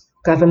Communist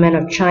government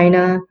of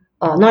China?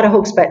 Not a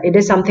hoax, but it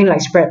is something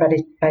like spread by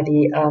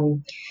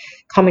the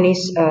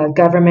Communist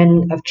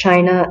government of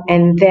China.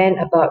 And then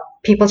about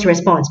people's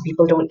response,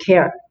 people don't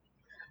care.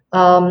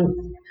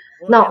 Um,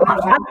 Well, now,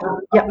 and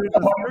yeah, there's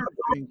a third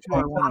thing too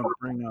I want to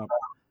bring up.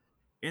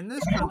 In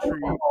this country,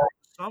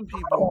 some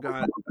people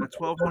got a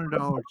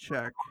 $1,200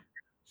 check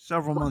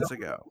several months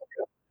ago,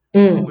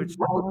 mm, which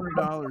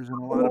 $1,200 in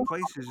a lot of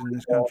places in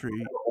this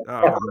country,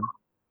 yeah,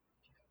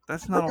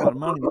 that's not a lot of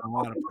money in a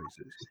lot of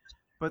places.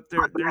 But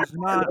there's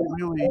not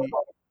really.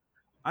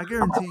 I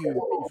guarantee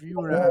you, if you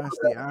were to ask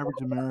the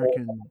average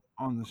American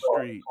on the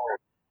street,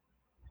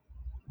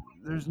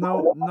 there's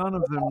none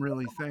of them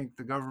really think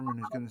the government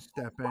is going to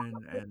step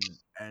in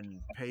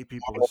and pay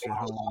people to sit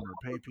home or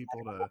pay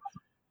people to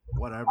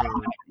whatever.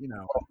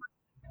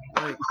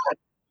 Like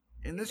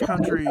in this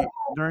country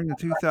during the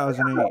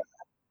 2008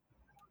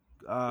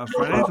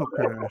 financial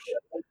crash,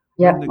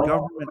 yeah, when the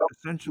government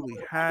essentially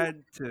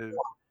had to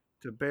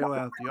bail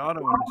out the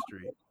auto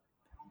industry,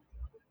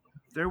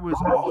 there was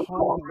a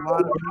whole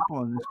lot of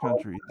people in this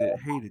country that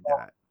hated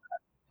that.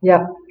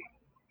 yeah,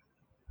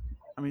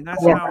 I mean,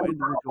 that's yeah, how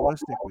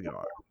individualistic we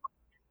are,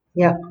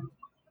 yeah,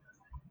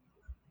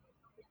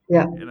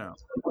 yeah. you know.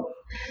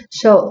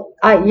 So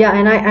I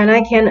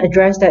can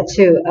address that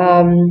too.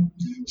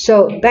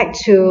 So back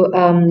to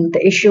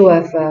the issue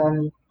of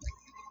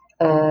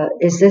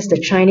is this the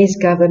Chinese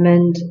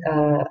government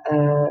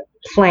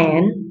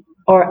plan,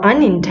 or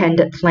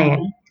unintended plan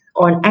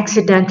or an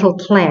accidental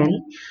plan,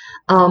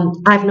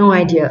 I have no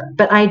idea.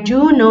 But I do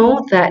know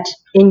that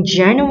in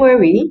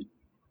January,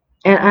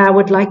 and I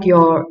would like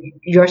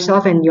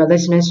yourself and your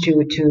listeners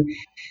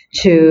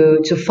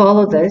to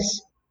follow this,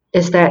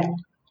 is that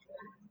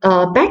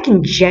back in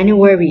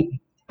January,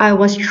 I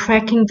was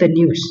tracking the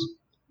news.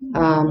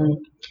 Um,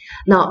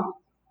 Now,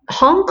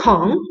 Hong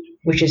Kong,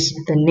 which is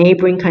the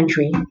neighboring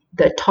country,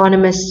 the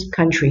autonomous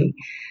country,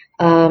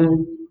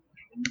 um,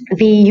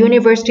 the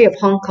University of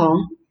Hong Kong,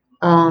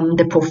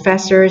 the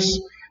professors,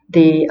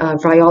 the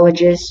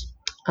virologists,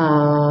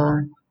 uh,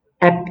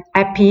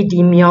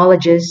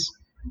 epidemiologists,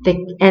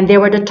 and they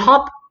were the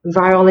top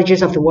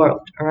virologists of the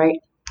world. All right,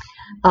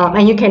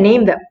 and you can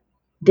name them.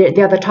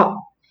 They are the top.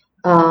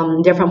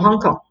 They're from Hong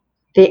Kong.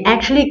 They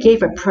actually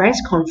gave a press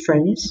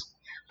conference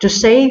to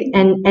say,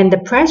 and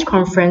the press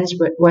conference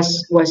was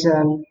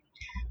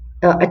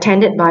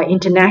attended by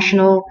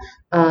international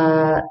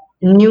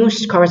news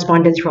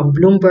correspondents from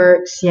Bloomberg,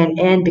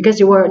 CNN, because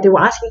they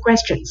were asking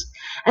questions,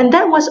 and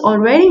that was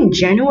already in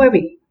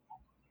January.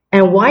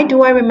 And why do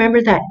I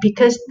remember that?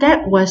 Because that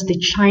was the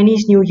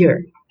Chinese New Year,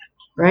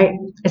 right?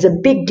 It's a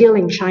big deal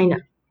in China.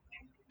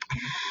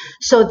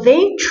 So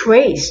they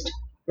traced,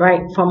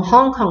 right, from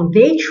Hong Kong,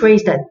 they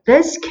traced that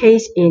this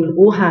case in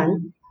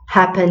Wuhan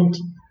happened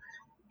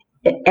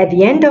at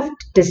the end of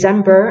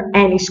December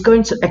and it's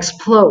going to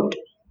explode.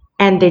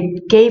 And they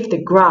gave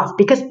the graph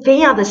because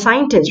they are the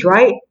scientists,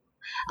 right?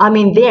 I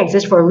mean, they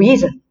exist for a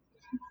reason.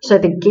 So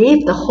they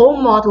gave the whole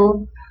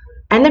model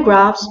and the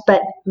graphs,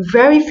 but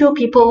very few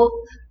people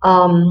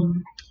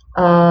um,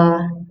 uh,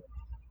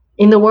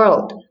 in the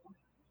world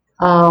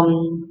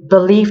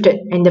believed it.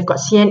 And they've got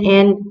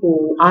CNN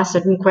who ask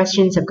certain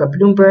questions, they've got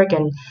Bloomberg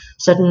and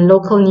certain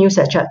local news,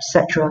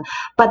 etc.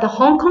 But the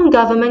Hong Kong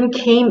government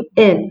came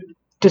in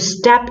to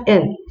step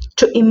in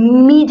to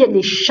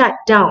immediately shut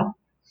down,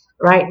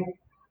 right,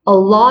 a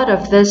lot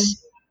of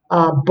this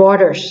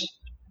borders,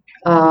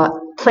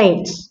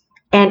 planes,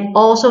 and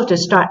also to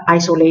start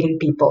isolating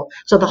people.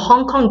 So the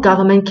Hong Kong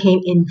government came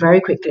in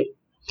very quickly.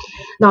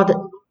 Now,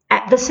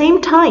 at the same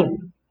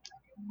time,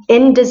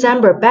 in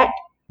December, back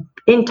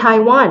in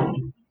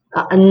Taiwan,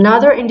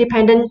 another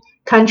independent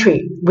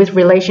country with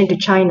relation to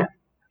China,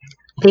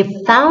 they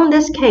found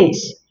this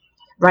case,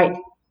 right,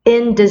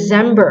 in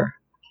December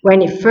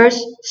when it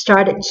first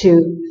started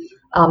to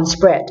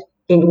spread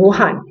in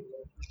Wuhan.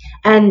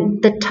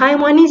 And the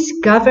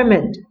Taiwanese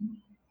government,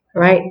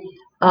 right,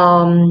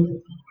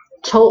 um,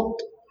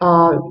 told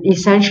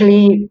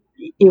essentially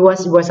it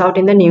was out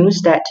in the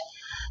news that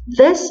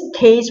this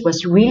case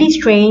was really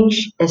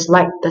strange. It's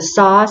like the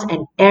SARS,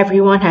 and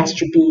everyone has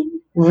to be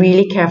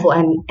really careful.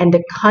 And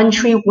the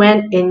country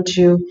went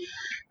into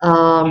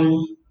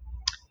um,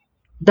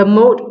 the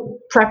mode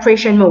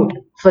preparation mode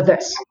for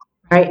this,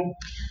 right?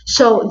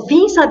 So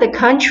these are the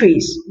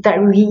countries that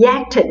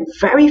reacted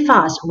very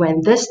fast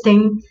when this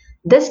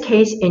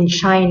case in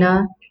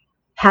China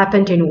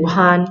happened in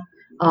Wuhan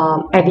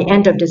at the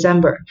end of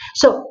December.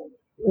 So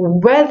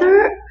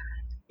whether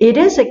it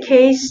is a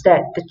case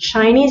that the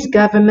Chinese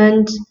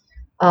government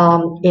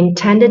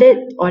intended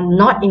it or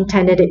not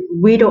intended it,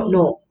 we don't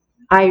know.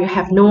 I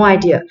have no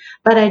idea.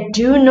 But I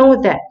do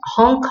know that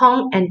Hong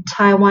Kong and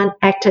Taiwan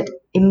acted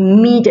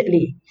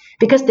immediately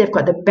because they've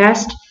got the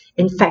best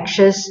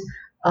infectious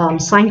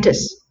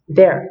scientists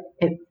there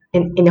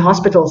in the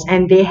hospitals,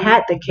 and they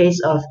had the case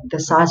of the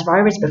SARS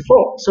virus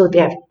before. So they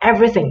have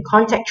everything,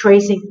 contact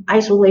tracing,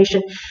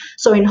 isolation.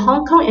 So in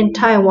Hong Kong and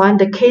Taiwan,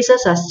 the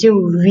cases are still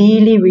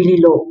really, really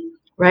low,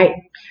 right?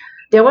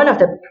 They're one of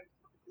the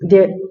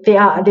they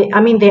are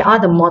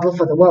the model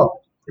for the world,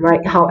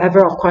 right?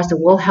 However, of course, the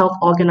World Health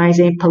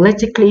Organization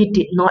politically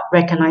did not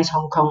recognize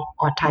Hong Kong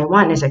or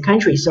Taiwan as a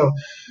country, so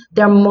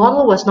their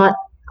model was not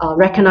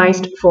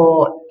recognized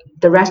for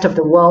the rest of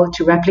the world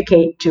to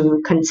replicate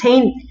to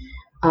contain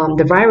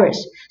the virus.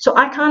 So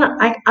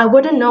I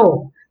wouldn't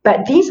know,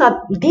 but these are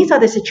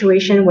the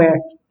situation where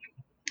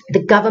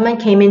the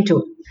government came in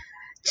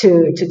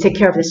to take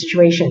care of the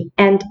situation,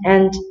 and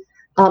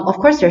of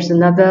course, there's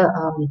another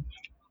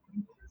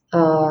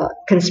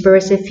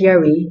conspiracy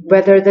theory,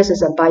 whether this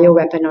is a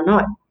bioweapon or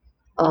not.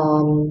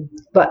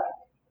 But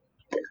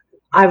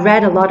I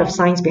read a lot of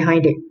science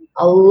behind it.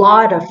 A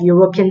lot of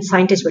European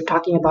scientists were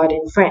talking about it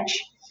in French,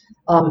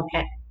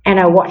 and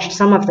I watched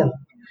some of them.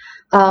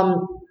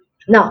 Um,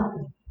 Now,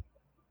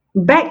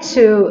 back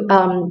to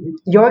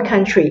your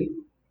country,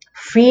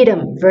 freedom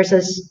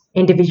versus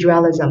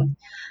individualism.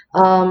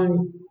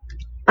 Um,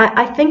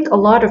 I think a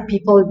lot of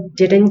people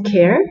didn't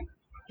care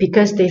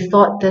because they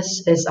thought this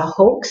is a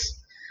hoax.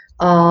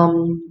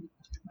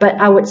 But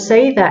I would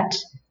say that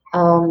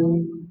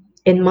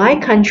in my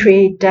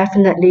country,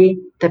 definitely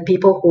the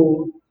people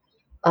who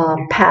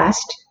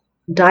passed,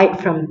 died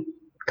from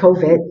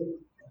COVID,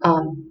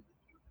 um,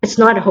 it's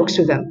not a hoax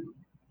to them,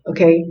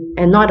 okay,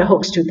 and not a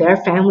hoax to their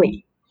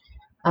family.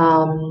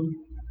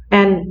 Um,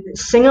 and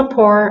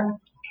Singapore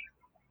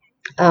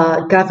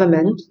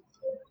government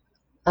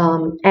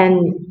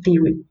and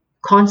the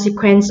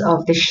consequence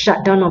of the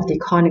shutdown of the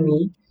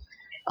economy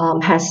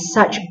has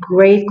such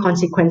grave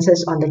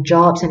consequences on the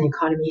jobs and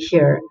economy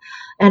here.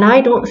 And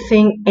I don't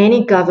think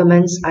any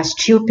governments are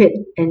stupid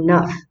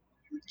enough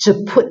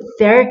to put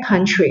their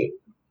country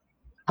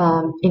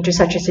into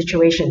such a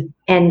situation.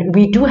 And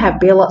we do have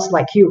bailouts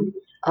like you.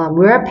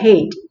 We are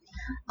paid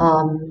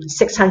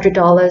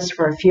 $600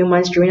 for a few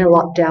months during a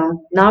lockdown.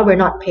 Now we're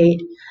not paid,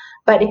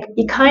 but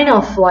it kind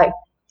of like,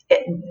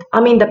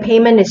 I mean, the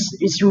payment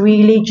is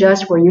really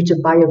just for you to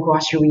buy your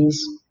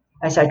groceries,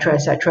 etc.,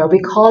 etc. We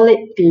call it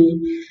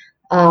the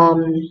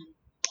um,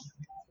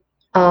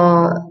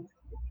 uh,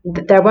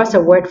 there was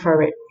a word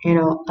for it,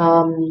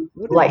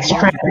 What is like the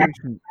strength.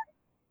 education?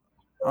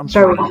 I'm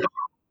Sorry, sorry.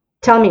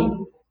 tell me.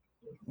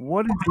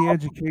 What is the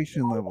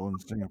education level in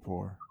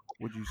Singapore?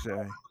 Would you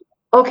say?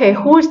 Okay,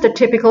 who is the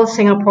typical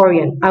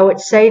Singaporean? I would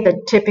say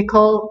the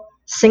typical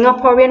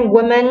Singaporean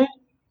woman,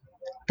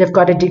 they've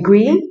got a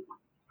degree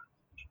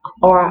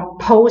or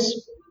post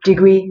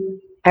degree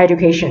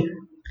education.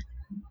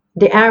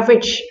 The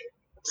average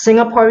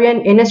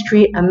Singaporean in the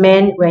street, a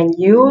man, when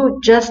you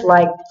just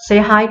like say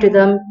hi to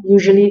them,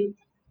 usually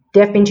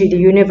they've been to the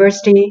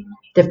university,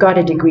 they've got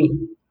a degree.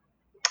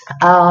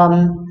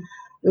 Um,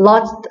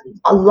 lots,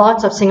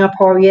 lots of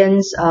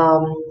Singaporeans,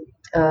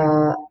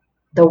 uh,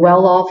 the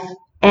well-off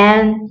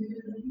and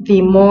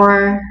the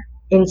more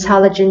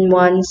intelligent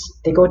ones,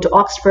 they go to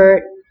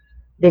Oxford,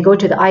 they go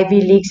to the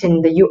Ivy Leagues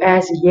in the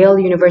US, Yale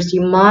University.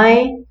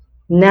 My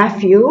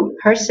nephew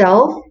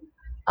herself,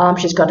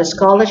 she's got a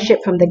scholarship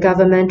from the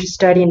government to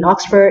study in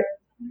Oxford,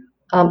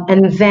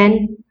 and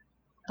then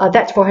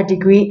that's for her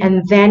degree,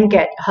 and then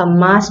get her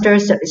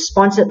master's that is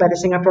sponsored by the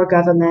Singapore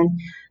government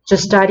to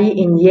study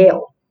in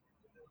Yale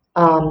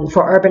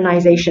for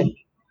urbanization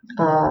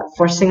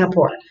for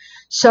Singapore.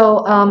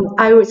 So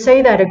I would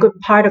say that a good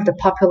part of the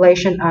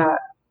population are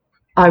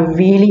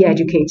really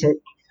educated.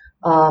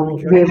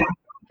 Because With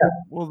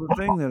well, the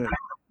thing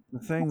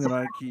that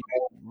I keep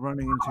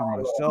running into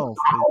myself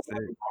is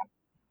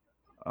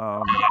that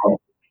um,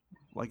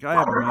 like I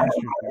have a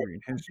master's degree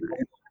in history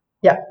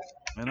yeah.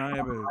 and I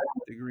have a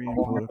degree in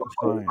political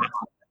science.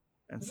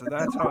 And so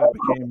that's how I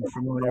became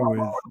familiar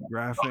with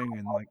graphing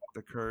and like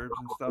the curves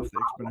and stuff, the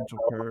exponential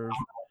curve.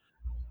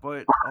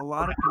 But a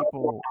lot of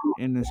people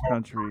in this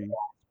country,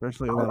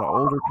 especially a lot of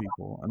older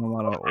people and a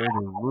lot of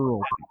older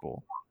rural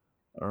people,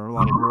 or a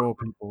lot of rural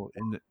people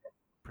in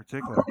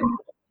particular,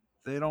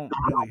 they don't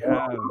really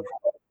have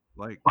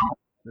like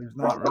there's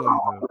not really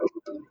the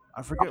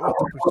I forget what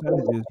the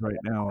percentage is right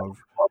now of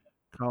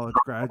college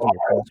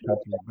graduates in this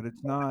country, but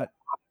it's not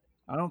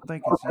I don't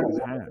think it's even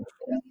half.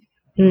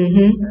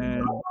 Mm-hmm.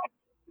 And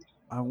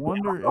I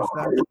wonder if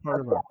that's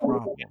part of our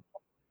problem.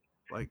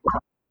 Like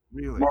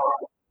really.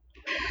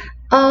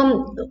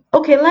 Um,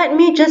 okay, let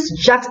me just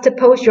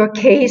juxtapose your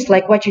case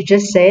like what you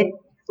just said.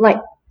 Like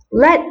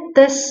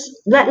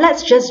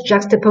let's just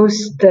juxtapose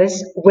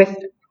this with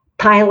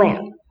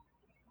Thailand,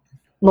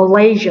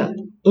 Malaysia,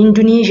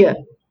 Indonesia.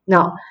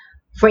 Now,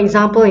 for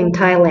example, in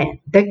Thailand,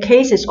 the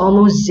case is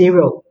almost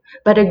zero,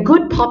 but a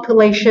good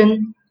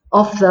population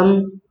of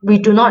them, they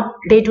do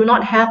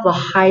not have a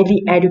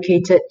highly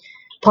educated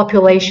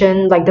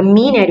population, like the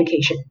mean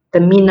education, the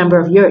mean number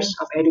of years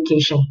of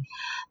education,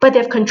 but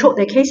they've controlled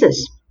their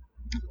cases.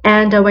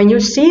 And when you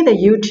see the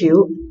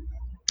YouTube,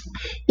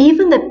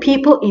 even the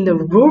people in the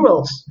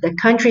rurals, the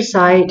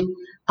countryside,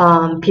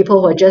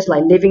 people who are just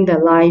like living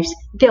their lives,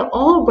 they're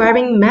all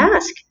wearing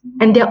masks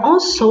and they're all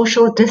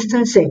social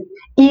distancing.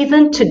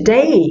 Even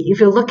today, if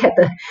you look at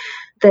the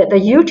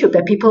YouTube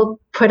that people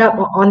put up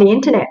on the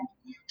internet.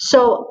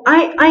 So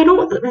I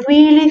don't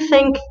really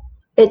think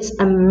it's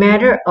a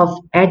matter of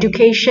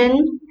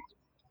education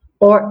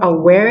or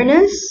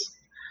awareness,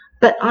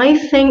 but I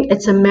think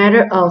it's a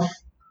matter of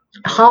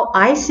how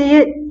I see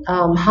it,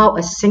 how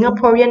a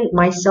Singaporean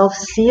myself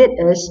see it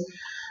is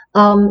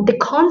the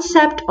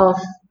concept of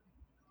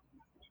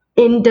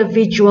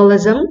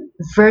individualism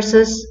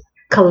versus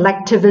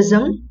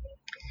collectivism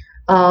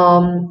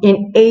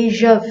in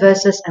Asia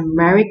versus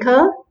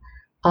America.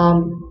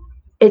 Um,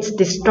 it's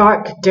the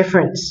stark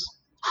difference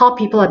how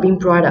people are being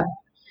brought up.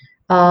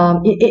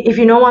 If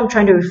you know what I'm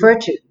trying to refer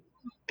to,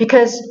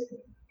 because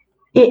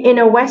in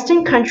a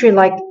Western country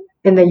like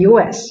in the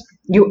US,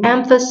 you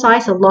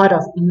emphasize a lot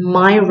of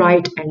my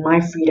right and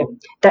my freedom.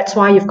 That's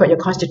why you've got your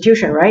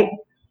constitution, right?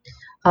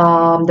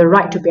 The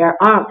right to bear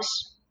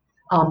arms,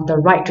 the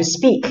right to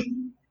speak.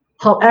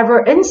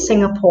 However, in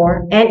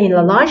Singapore and in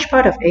a large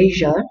part of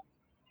Asia,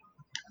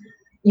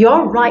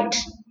 your right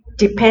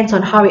depends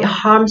on how it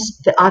harms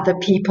the other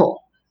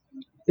people.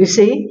 You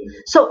see,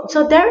 so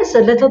there is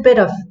a little bit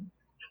of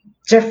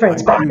I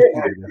difference, but do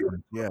see the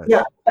difference. yeah,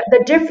 Yes. but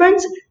the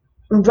difference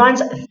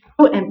runs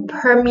through and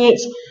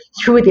permeates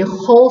through the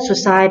whole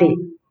society.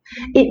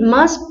 It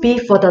must be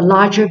for the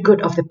larger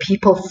good of the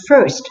people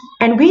first.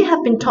 And we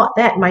have been taught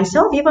that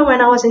myself, even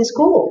when I was in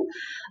school.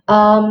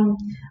 Um,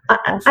 I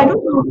Also,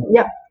 don't know.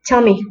 Yeah,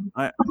 tell me.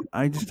 I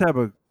I just have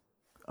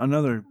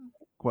another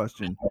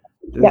question.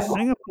 Yeah. Does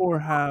Singapore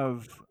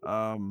have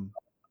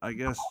I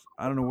guess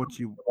I don't know what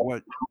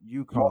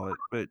you call it,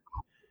 but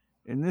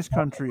in this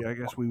country, I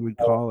guess we would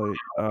call it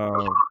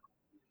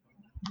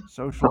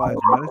socialized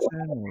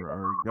medicine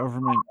or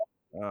government,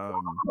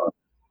 um,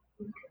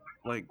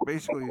 like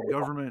basically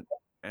government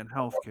and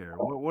healthcare.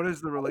 What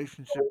is the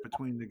relationship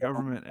between the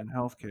government and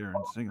healthcare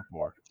in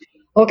Singapore?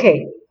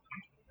 Okay,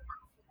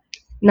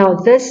 now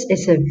this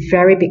is a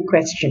very big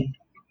question,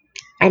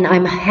 and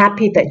I'm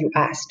happy that you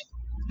asked.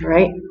 All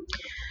right.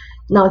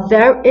 Now,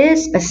 there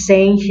is a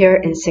saying here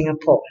in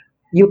Singapore: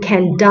 you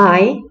can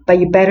die, but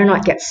you better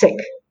not get sick.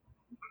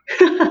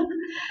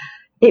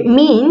 It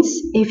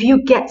means if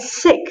you get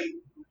sick,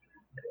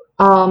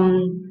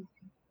 um,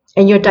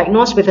 and you're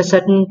diagnosed with a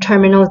certain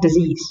terminal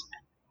disease,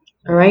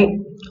 all right,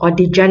 or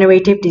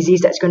degenerative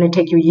disease that's going to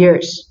take you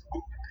years,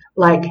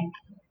 like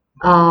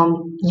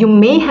you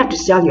may have to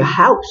sell your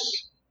house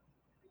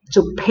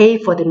to pay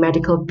for the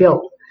medical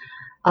bill,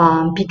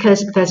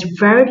 because there's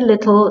very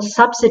little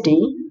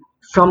subsidy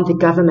from the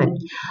government.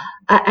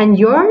 And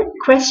your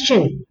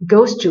question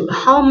goes to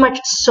how much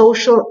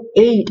social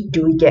aid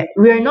do we get?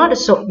 We're not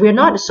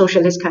a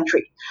socialist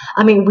country.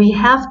 I mean, we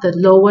have the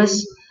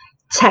lowest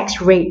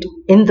tax rate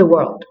in the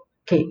world.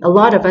 Okay, a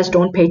lot of us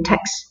don't pay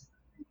tax.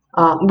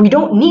 We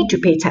don't need to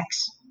pay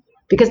tax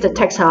because the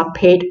tax are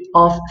paid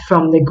off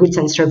from the goods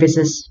and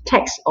services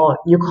tax, or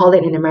you call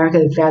it in America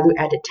the value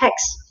added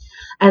tax.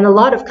 And a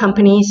lot of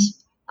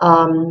companies,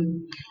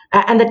 and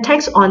the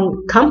tax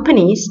on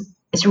companies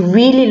is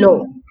really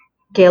low.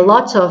 Okay,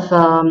 lots of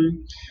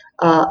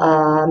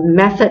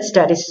methods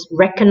that is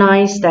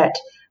recognized that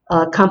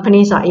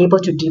companies are able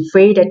to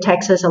defray their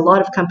taxes. A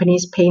lot of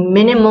companies pay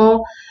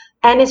minimal,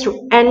 and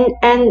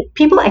and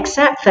people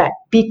accept that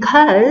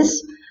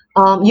because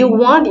you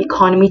want the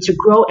economy to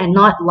grow and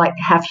not like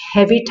have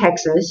heavy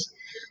taxes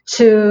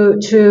to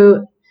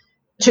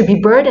to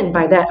be burdened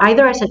by that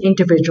either as an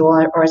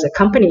individual or as a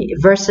company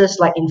versus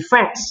like in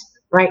France,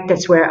 right?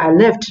 That's where I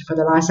lived for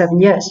the last 7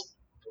 years.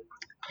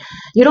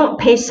 You don't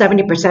pay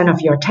 70% of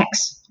your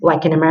tax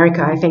like in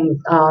America. I think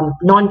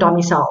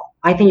non-domicile.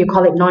 I think you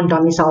call it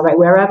non-domicile, right?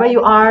 Wherever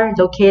you are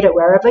located,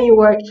 wherever you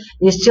work,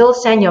 you still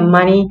send your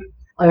money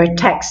or your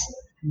tax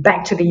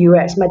back to the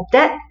US. But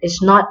that is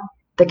not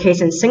the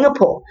case in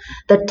Singapore.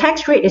 The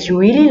tax rate is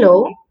really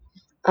low,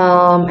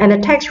 and the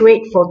tax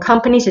rate for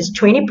companies is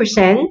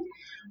 20%.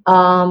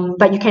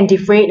 But you can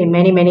defray it in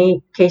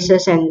many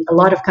cases, and a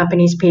lot of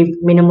companies pay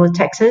minimal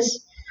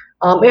taxes.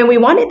 And we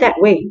want it that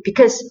way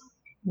because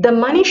the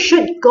money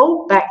should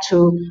go back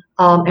to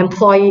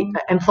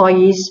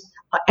employees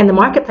and the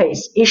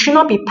marketplace. It should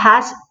not be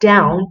passed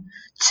down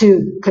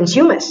to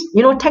consumers.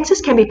 You know, taxes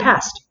can be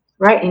passed,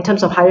 right, in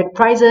terms of higher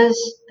prices,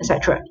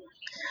 etc.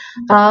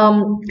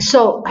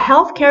 So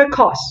healthcare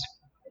costs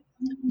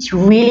is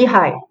really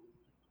high.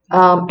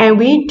 And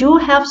we do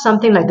have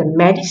something like the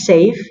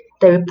MediSave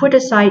that we put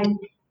aside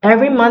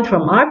every month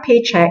from our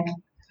paycheck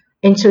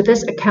into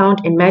this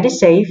account in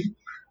MediSave,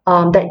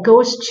 that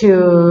goes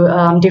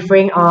to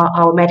defraying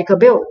our medical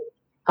bill.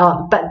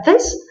 But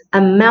this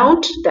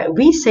amount that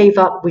we save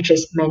up, which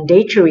is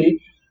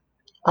mandatory,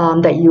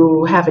 that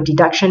you have a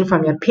deduction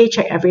from your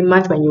paycheck every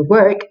month when you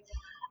work,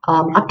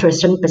 up to a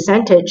certain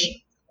percentage,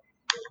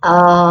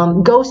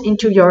 goes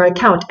into your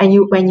account. And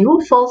when you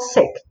fall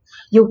sick,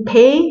 you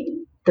pay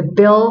the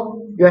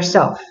bill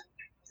yourself.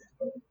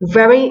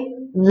 Very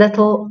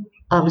little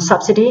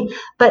subsidy,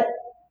 but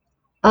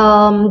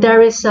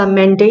there is a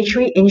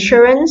mandatory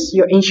insurance.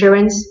 Your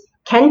insurance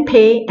can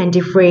pay and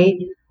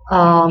defray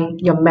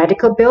your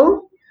medical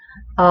bill.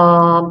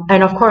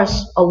 And of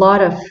course, a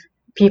lot of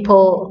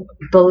people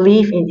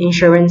believe in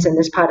insurance in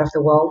this part of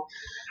the world.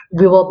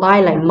 We will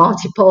buy like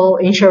multiple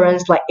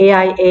insurance, like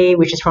AIA,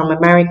 which is from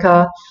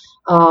America,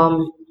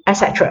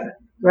 etc.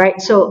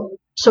 Right? So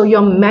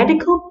your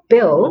medical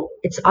bill,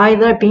 it's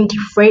either being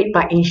defrayed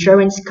by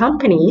insurance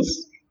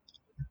companies,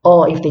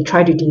 or if they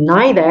try to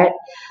deny that,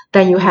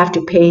 then you have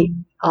to pay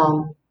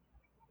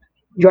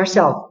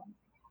yourself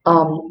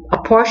a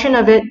portion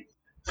of it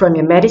from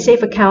your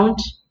MediSave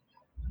account,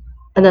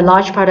 and a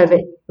large part of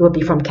it will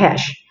be from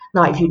cash.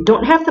 Now, if you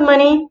don't have the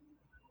money,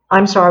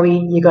 I'm sorry,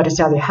 you got to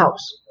sell your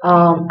house.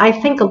 I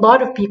think a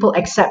lot of people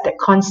accept that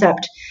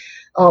concept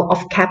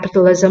of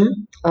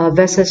capitalism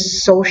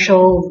versus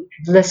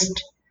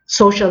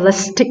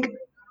socialistic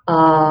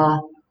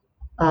kind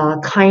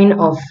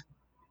of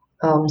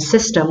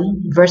system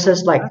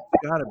versus like,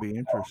 That's got to be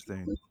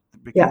interesting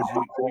yeah,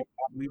 because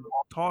we've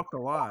talked a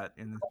lot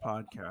in this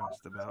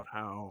podcast about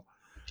how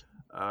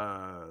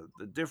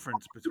the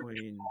difference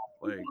between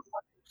like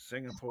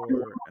Singapore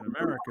and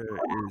America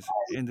is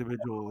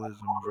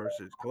individualism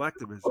versus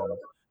collectivism,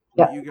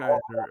 yeah, but you guys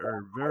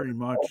are very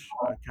much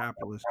a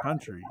capitalist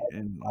country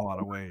in a lot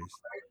of ways.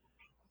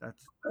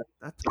 That's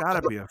that's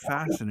got to be a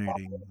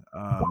fascinating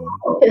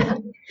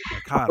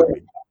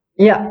dichotomy.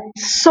 yeah.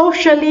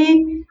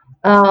 Socially,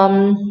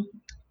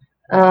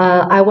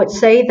 I would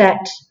say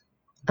that,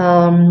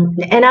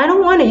 and I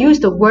don't want to use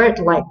the word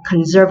like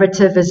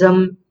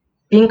conservatism,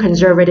 being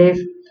conservative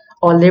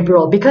or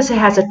liberal, because it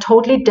has a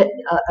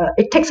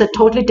it takes a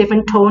totally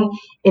different tone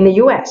in the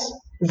U.S.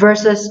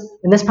 versus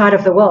in this part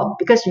of the world,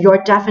 because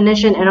your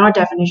definition and our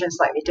definition is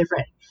slightly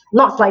different.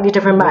 Not slightly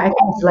different, but I What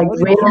think it's like what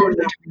is really your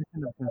different.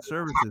 definition of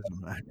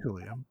conservatism?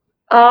 Actually,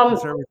 Um,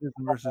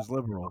 conservatism versus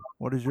liberal.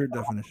 What is your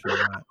definition of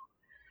that?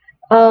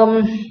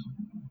 um,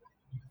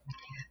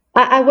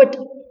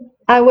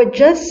 I would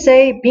just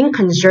say being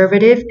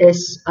conservative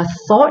is a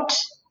thought,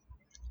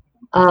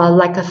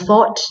 like a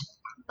thought,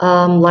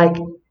 like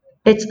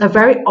it's a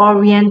very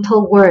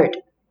oriental word,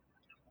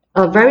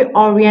 a very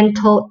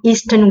oriental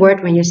Eastern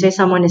word when you say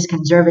someone is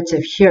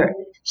conservative here,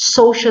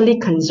 socially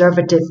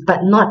conservative, but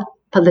not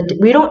political.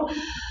 We don't.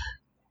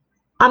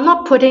 I'm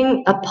not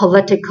putting a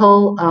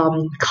political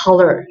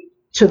color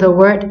to the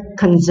word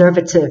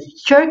conservative.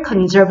 Here,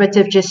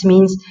 conservative just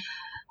means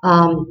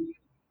um,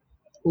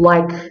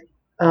 like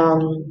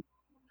um,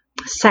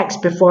 sex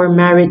before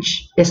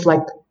marriage is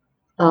like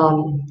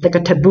a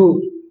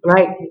taboo,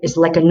 right? It's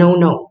like a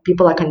no-no.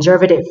 People are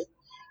conservative.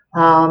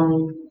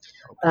 Um,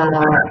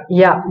 Okay.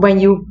 yeah, when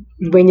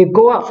you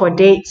go out for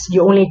dates,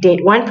 you only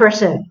date one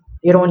person.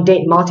 You don't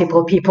date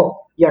multiple people.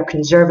 You're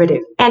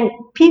conservative, and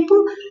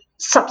people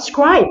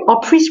subscribe or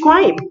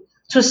prescribe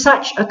to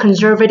such a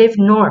conservative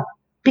norm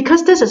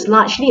because this is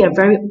largely a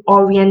very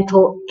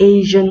Oriental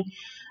Asian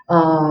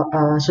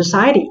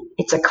society.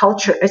 It's a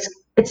culture.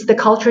 It's the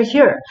culture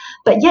here,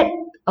 but yet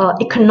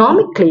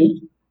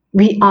economically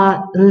we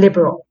are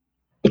liberal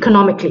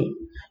economically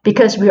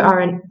because we are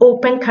an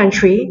open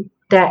country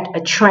that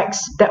attracts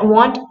that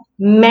want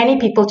many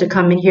people to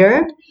come in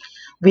here.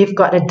 We've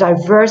got a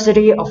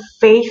diversity of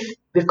faith.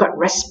 We've got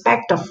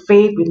respect of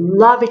faith. We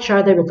love each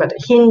other. We've got a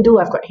Hindu.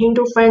 I've got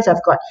Hindu friends.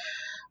 I've got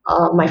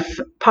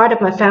part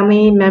of my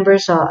family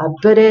members are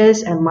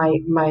Buddhists, and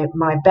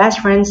my best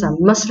friends are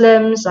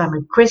Muslims. I'm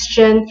a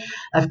Christian.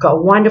 I've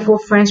got wonderful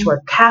friends who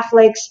are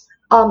Catholics.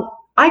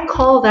 I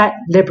call that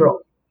liberal,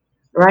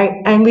 right?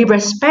 And we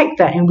respect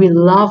that and we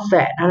love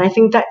that. And I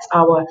think that's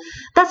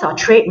our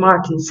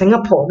trademark in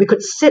Singapore. We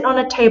could sit on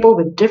a table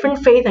with different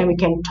faith and we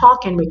can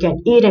talk and we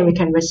can eat and we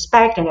can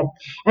respect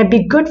and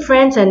be good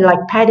friends and like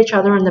pat each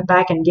other on the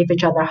back and give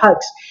each other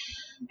hugs.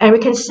 And we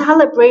can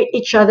celebrate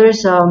each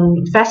other's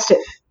festive.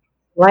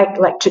 Like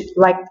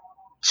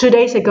 2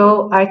 days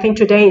ago, I think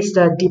today is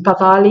the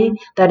Deepavali,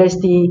 that is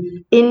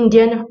the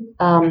Indian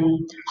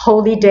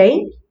holy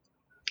day,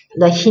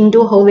 the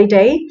Hindu holy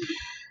day.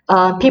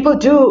 People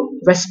do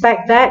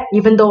respect that.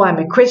 Even though I'm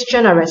a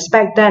Christian, I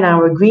respect that, and I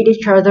will greet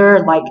each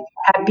other like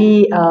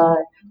Happy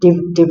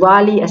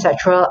Diwali,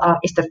 etc.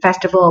 It's the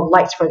festival of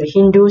lights for the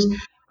Hindus.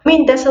 I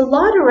mean, there's a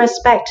lot of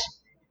respect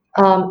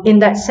in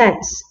that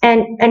sense,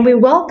 and we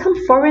welcome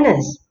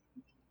foreigners.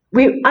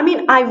 I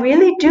mean, I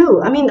really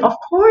do. I mean, of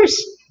course,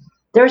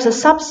 there's a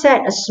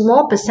subset, a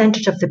small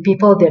percentage of the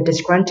people they're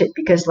disgruntled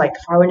because like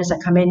foreigners are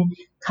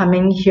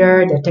coming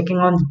here, they're taking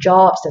on the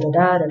jobs, da da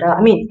da da da.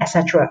 I mean,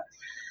 etc.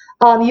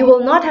 You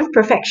will not have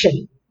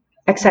perfection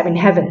except in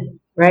heaven,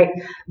 right?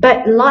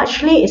 But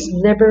largely it's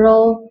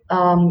liberal.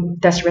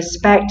 There's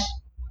respect,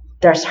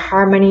 there's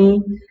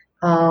harmony,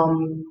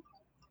 um,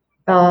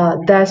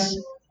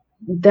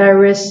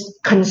 there is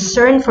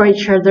concern for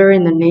each other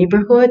in the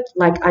neighborhood.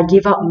 Like I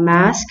give out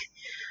mask,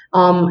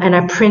 and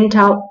I print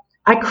out.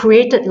 I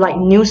created like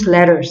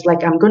newsletters,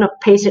 like I'm gonna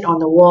paste it on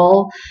the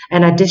wall,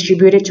 and I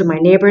distribute it to my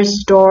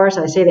neighbors' stores.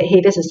 I say that hey,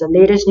 this is the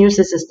latest news,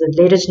 this is the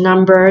latest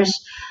numbers,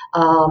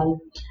 um,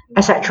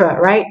 etc.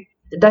 Right?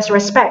 That's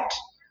respect.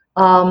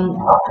 Um,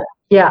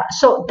 yeah,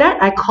 so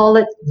that I call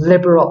it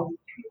liberal,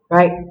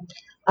 right?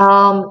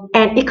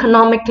 And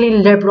economically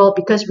liberal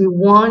because we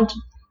want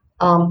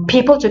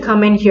people to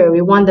come in here.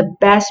 We want the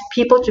best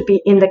people to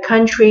be in the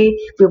country.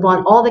 We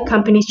want all the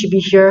companies to be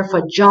here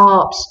for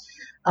jobs,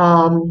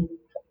 um,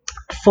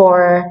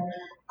 for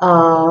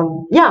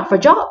for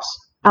jobs,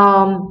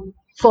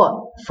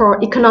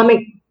 for economic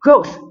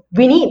growth.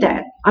 We need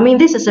that. I mean,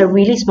 this is a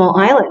really small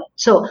island,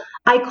 so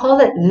I call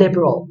it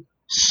liberal,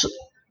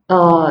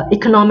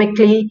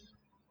 economically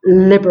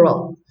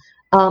liberal.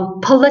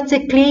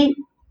 Politically,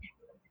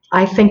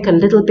 I think a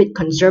little bit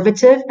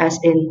conservative, as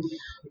in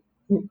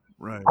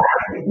Right.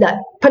 that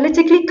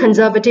politically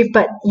conservative,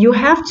 but you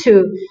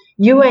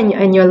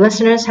and your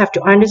listeners have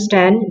to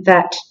understand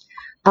that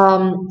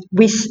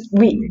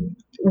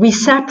we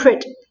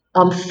separate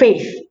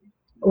faith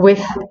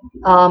with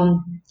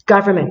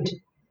government.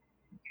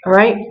 All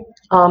right,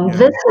 Yeah.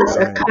 this is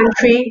a Right.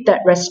 country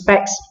that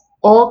respects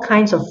all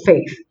kinds of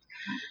faith.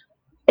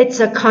 It's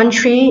a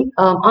country.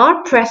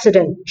 Our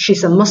president,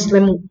 she's a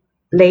Muslim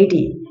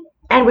lady,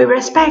 and we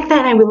respect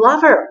that and we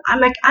love her.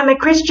 I'm a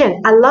Christian.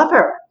 I love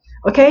her.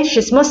 Okay,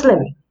 she's Muslim.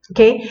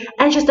 Okay,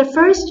 and she's the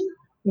first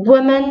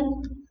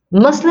woman,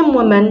 Muslim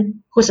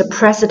woman, who's a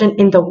president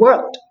in the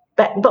world.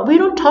 But we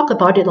don't talk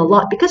about it a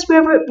lot because we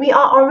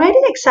are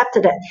already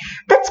accepted it.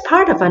 That's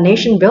part of our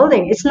nation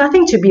building. It's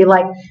nothing to be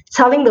like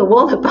telling the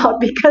world about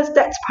because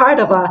that's part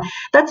of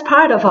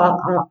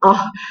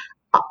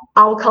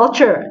our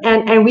culture,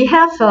 and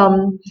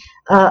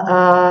uh,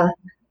 uh,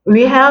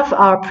 we have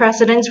our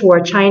presidents who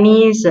are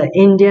Chinese,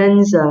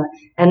 Indians,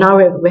 and now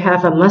we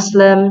have a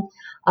Muslim,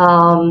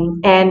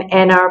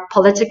 and our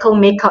political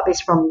makeup is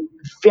from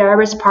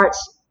various parts,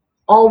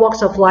 all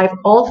walks of life,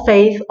 all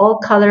faith, all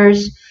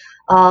colors.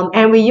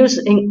 And we use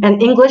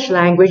an English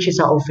language is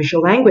our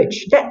official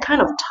language. That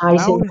kind of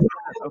ties How in. is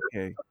that?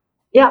 Okay.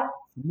 Yeah,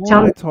 The more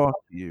tell me. I talk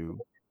to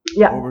you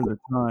Yeah, over the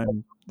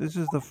time, this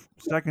is the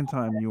second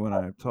time you and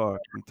I have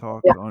talked. We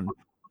yeah, talked on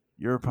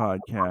your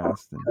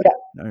podcast, and yeah,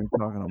 now you're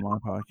talking on my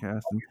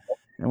podcast,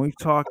 and we've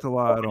talked a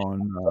lot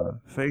on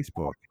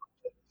Facebook.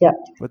 yeah,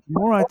 But the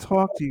more I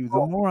talk to you,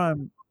 the more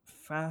I'm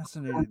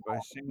fascinated by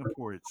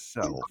Singapore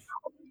itself.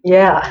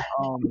 yeah,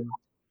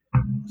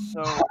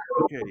 So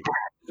okay,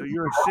 so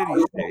you're a city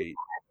state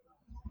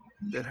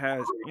that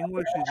has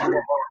English as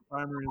your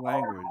primary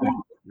language,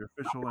 your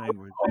official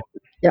language.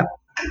 yeah,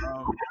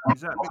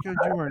 Is that because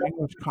you were an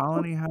English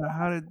colony?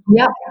 How did?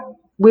 yeah.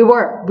 We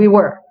were.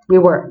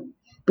 Okay,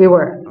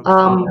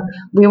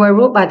 We were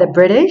ruled by the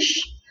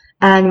British,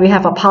 and we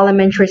have a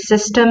parliamentary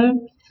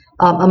system,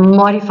 a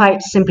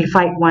modified,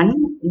 simplified one.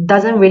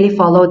 Doesn't really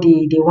follow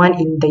the one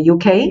in the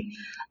UK.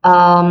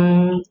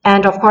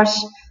 And of course,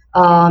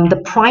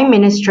 the prime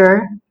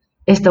minister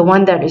is the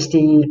one that is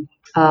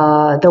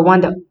the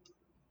one that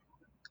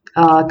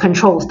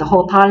controls the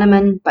whole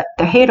parliament, but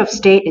the head of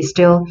state is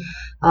still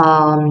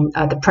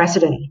the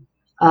president,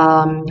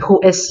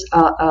 who is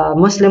a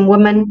Muslim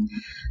woman.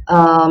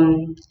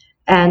 Um,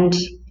 and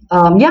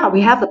yeah,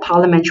 we have the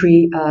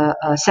parliamentary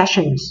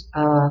sessions,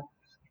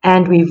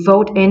 and we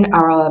vote in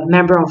our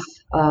member of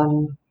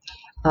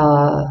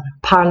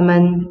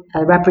parliament,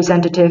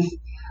 representative.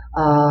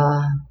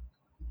 Uh,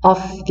 of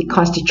the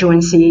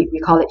constituency, we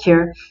call it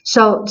here.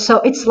 So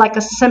it's like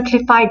a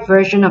simplified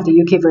version of the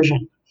UK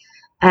version.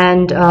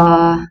 And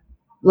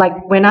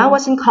like when I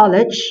was in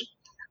college,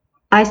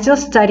 I still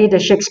studied the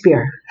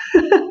Shakespeare.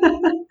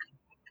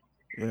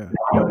 yeah,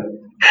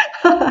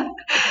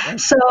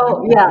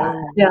 So that's yeah,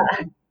 so. yeah.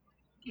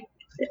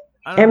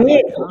 I don't And know.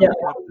 me, The yeah,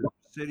 concept of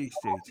city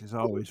states has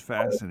always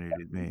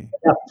fascinated me,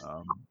 yeah,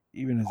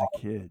 even as a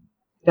kid.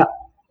 yeah.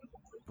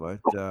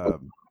 But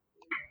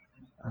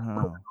I don't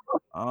know.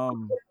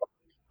 Um,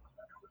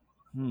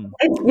 hmm.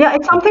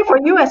 It's something for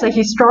you as a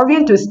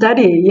historian to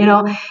study.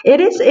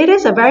 It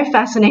is a very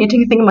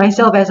fascinating thing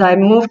myself as I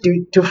moved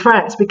to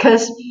France,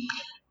 because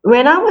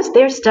when I was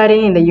there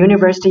studying in the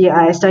university,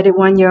 I studied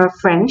 1 year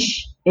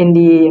French in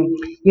the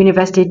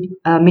University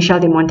Michel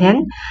de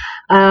Montaigne.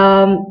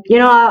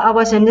 I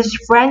was in this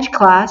French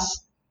class,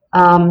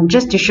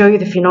 just to show you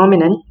the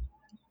phenomenon.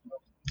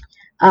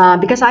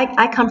 Because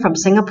I come from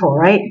Singapore,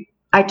 right?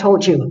 I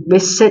told you we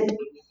sit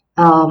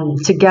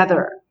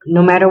together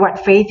no matter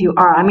what faith you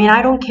are. I mean,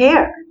 I don't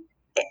care.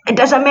 It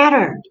doesn't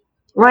matter,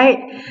 right?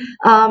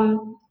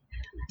 Um,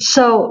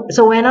 so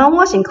when I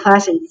was in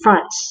class in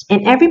France,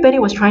 and everybody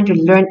was trying to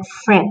learn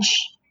French,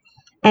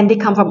 and they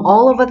come from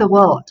all over the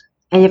world,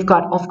 and you've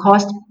got, of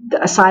course,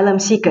 the asylum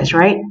seekers,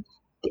 right?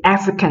 The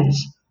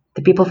Africans,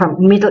 the people from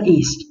Middle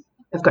East.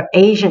 You've got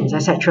Asians,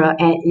 etc.,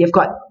 and you've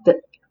got the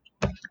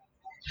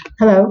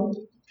hello.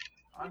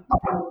 I'm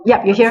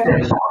Yep, you're I'm here. still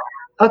here.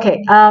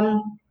 Okay.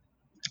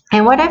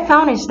 And what I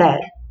found is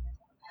that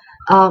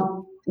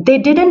they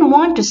didn't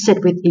want to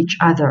sit with each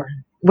other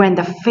when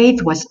the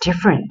faith was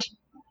different,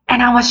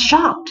 and I was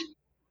shocked.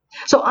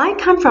 So I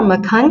come from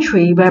a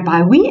country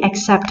whereby we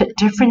accepted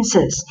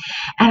differences,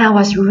 and I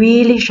was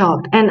really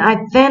shocked. And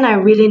I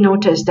really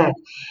noticed that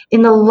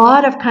in a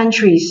lot of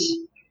countries,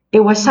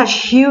 it was such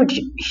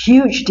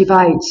huge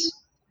divides.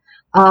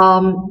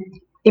 Um,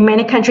 in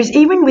many countries,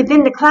 even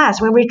within the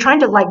class, when we're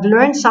trying to like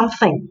learn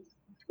something,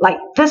 like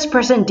this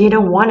person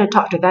didn't want to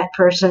talk to that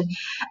person,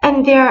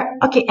 and they're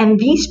okay. And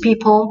these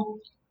people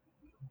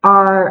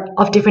are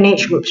of different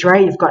age groups,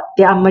 right?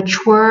 They are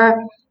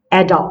mature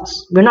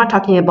adults. We're not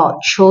talking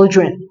about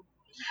children.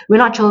 We're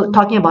not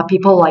talking about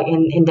people like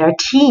in their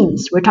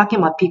teens. We're talking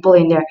about people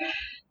in their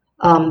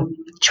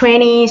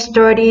 20s,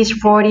 30s,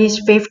 40s,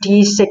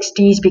 50s,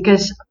 60s,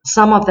 because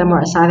some of them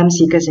are asylum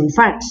seekers in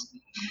France.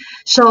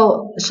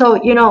 So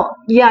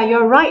yeah,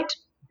 you're right,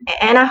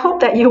 and I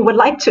hope that you would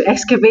like to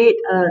excavate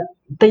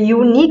the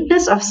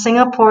uniqueness of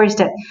Singapore is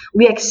that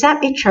we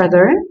accept each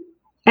other,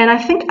 and I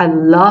think I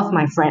love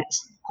my friends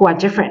who are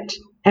different.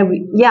 And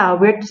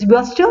we're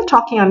still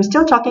talking. I'm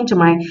still talking to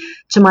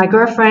my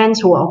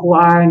girlfriends who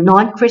are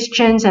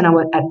non-Christians, and I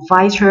would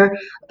advise her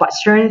about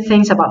certain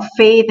things about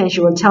faith, and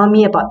she would tell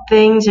me about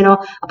things,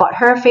 about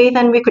her faith,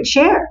 and we could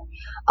share.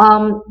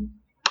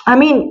 I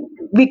mean,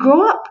 we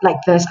grew up like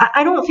this.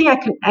 I don't think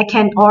I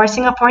can, or a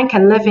Singaporean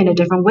can live in a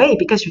different way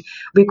because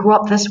we grew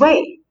up this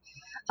way.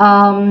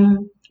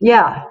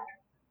 Yeah,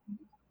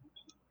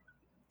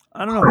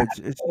 I don't know.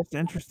 It's just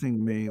interesting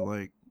to me.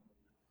 Like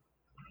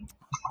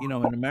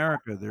in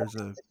America, there's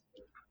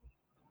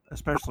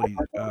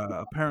especially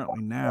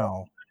apparently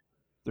now,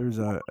 there's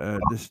a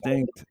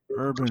distinct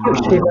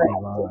urban-rural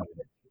divide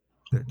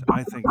that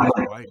I think is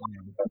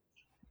widening.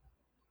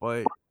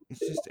 But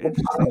it's just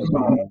interesting to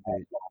me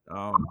that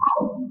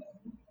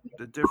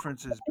the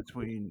differences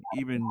between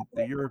even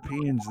the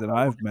Europeans that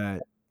I've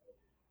met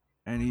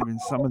and even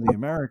some of the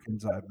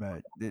Americans I've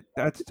met,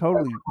 that's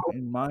totally,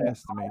 in my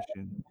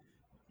estimation,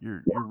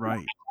 you're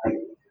right.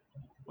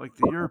 like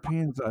the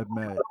Europeans I've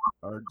met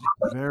are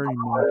just very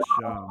much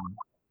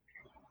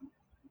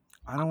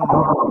I don't want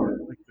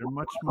to like they're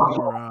much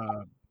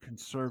more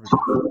conservative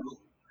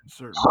in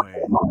certain ways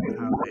in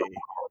how they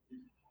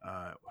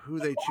who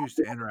they choose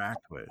to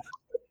interact with.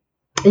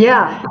 Okay.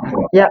 Yeah,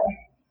 yeah,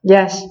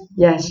 yes,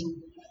 yes.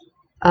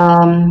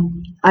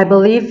 I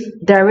believe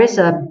there is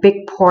a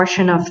big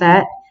portion of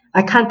that.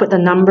 I can't put the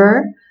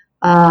number.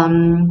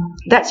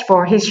 That's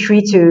for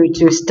history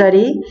to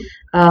study.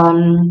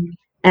 And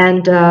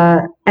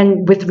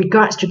with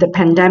regards to the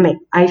pandemic,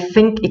 I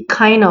think it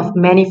kind of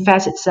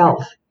manifests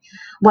itself.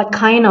 What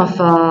kind of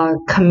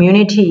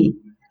community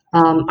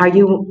are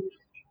you,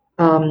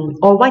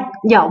 or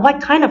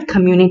what kind of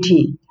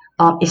community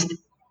is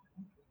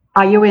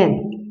are you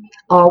in,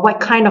 or what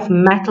kind of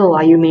metal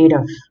are you made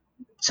of,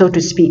 so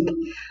to speak?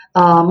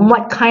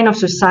 What kind of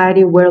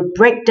society will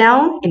break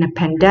down in a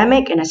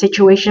pandemic, in a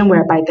situation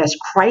whereby there's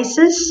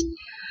crisis,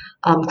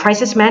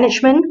 crisis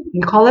management,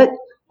 we call it,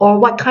 or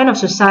what kind of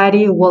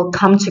society will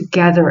come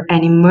together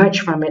and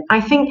emerge from it?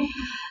 I think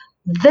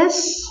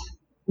this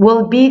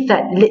will be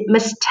that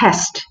litmus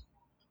test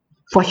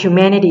for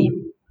humanity.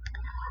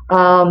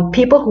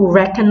 People who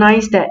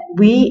recognize that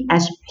we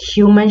as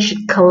humans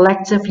should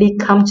collectively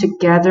come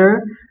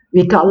together,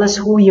 regardless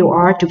who you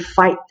are, to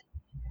fight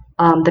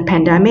the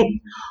pandemic,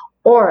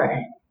 or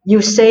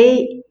you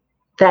say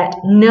that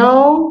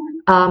no,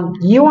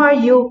 you are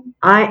you,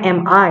 I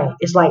am I.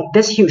 It's like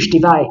this huge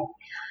divide.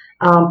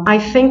 I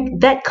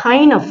think that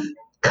kind of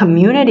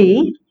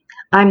community,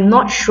 I'm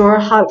not sure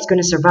how it's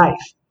going to survive.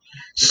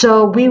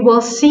 So we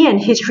will see, and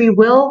history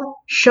will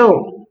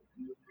show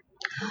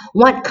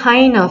what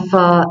kind of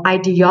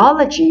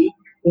ideology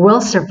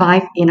will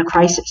survive in a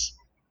crisis.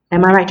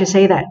 Am I right to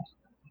say that?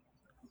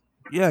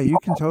 Yeah, you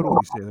can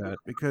totally say that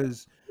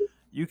because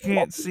you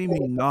can't see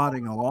me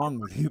nodding along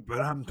with you, but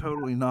I'm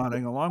totally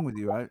nodding along with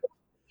you.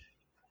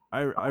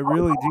 I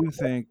really do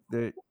think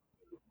that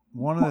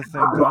one of the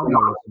things I'm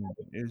noticing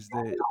is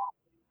that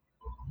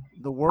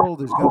the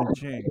world is going to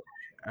change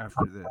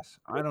after this.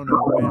 I don't know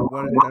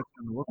that's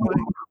going to look like.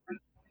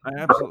 I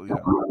absolutely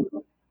don't.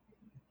 But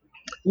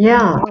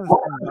Yeah, one of the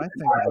things I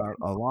think about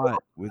a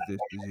lot with this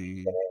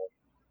disease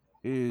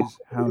is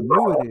how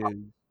new it is,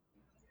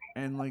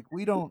 and like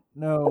we don't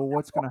know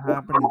what's going to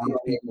happen to these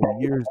people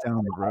years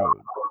down the road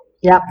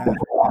yeah, after.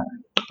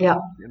 yeah.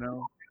 You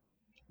know,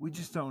 we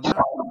just don't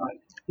know.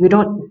 We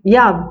don't,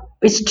 yeah,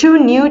 it's too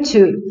new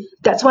to,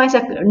 that's why it's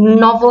a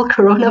novel.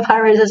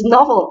 Coronavirus is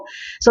novel.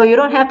 So you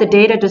don't have the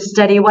data to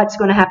study what's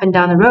going to happen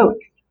down the road.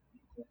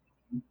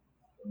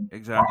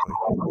 Exactly.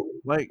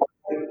 Like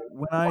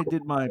when I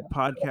did my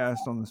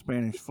podcast on the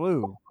Spanish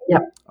flu,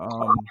 Yep.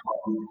 um,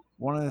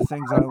 one of the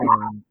things I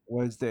learned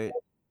was that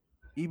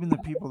even the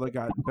people that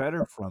got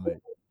better from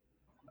it,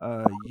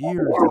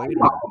 years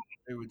later,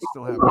 they would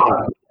still have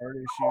heart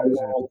issues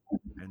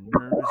and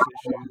nervous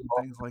issues and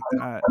things like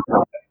that.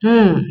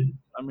 Hmm.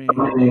 I mean,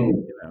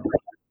 you know,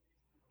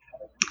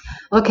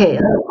 Okay,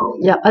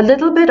 yeah, a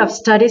little bit of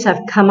studies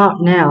have come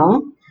out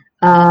now,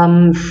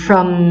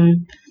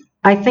 from,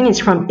 I think it's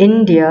from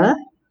India,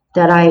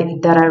 that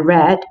I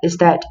read, is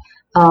that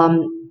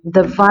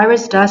the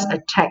virus does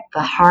attack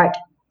the heart,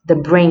 the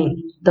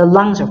brain, the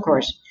lungs, of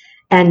course,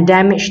 and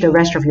damage the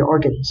rest of your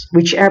organs,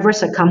 whichever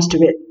succumbs to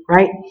it,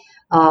 right?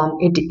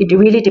 It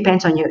really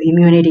depends on your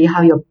immunity,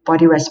 how your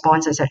body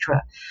responds,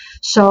 etc.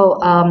 So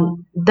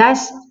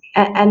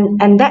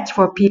and that's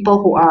for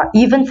people who are,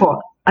 even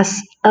for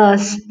us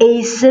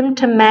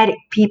asymptomatic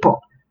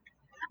people.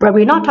 But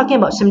we're not talking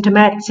about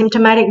symptomatic.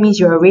 Symptomatic means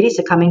you're already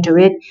succumbing to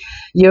it.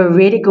 You're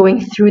already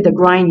going through the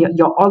grind.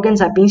 Your organs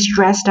are being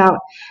stressed out.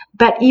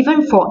 But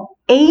even for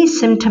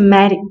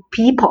asymptomatic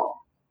people,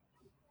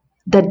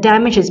 the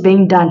damage is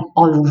being done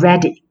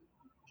already.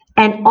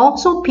 And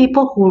also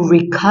people who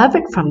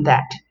recovered from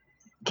that,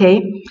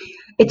 okay,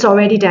 it's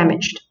already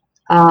damaged.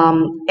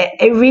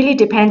 It really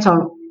depends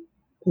on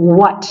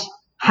what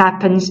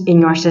happens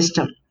in your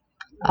system.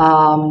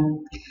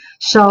 Um,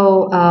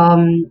 so,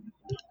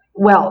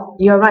 well,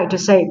 you're right to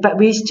say, but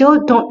we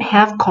still don't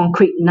have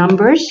concrete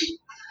numbers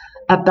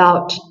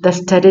about the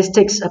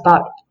statistics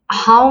about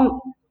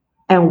how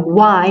and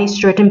why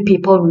certain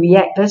people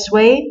react this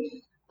way,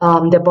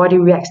 their body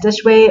reacts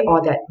this way,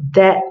 or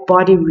that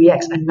body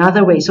reacts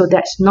another way. So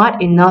that's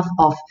not enough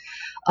of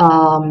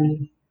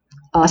um,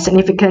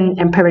 significant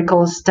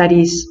empirical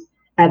studies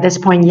at this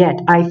point yet.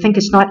 I think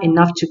it's not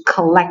enough to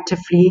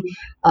collectively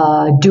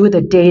do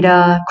the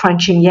data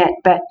crunching yet.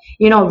 But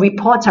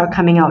reports are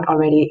coming out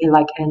already,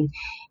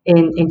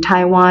 in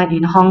Taiwan,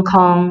 in Hong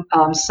Kong,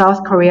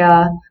 South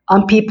Korea,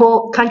 on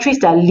people countries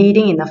that are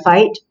leading in the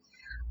fight.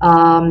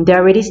 They're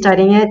already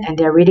studying it and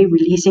they're already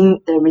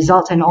releasing the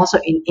results, and also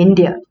in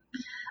India.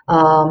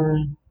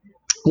 Um,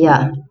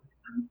 yeah,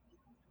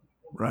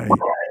 right?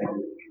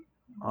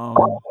 Um,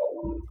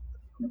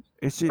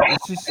 it's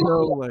just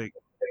so like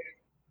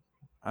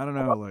I don't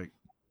know, like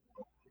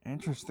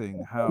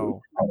interesting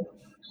how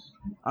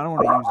I don't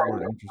want to use the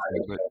word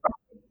interesting, but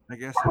I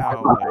guess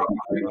how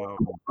like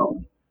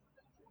um,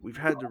 we've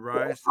had to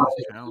rise to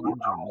this challenge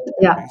and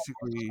yeah,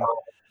 basically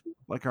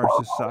like our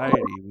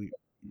society,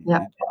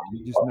 Yeah. it, we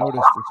just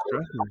notice the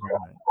stressors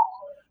on it.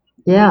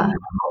 Yeah.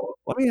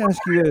 Let me ask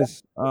you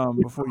this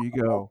before you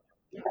go.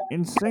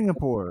 In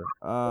Singapore,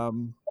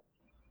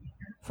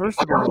 first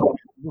of all,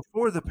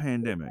 before the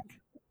pandemic,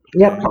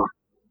 Yep. okay,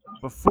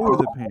 before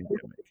the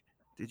pandemic,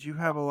 did you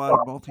have a lot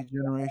of multi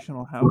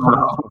generational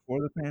households before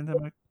the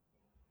pandemic?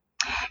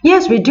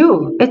 Yes, we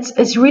do.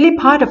 It's really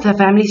part of the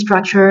family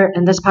structure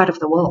in this part of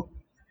the world.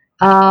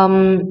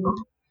 Um,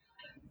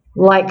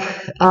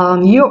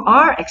 you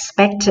are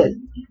expected,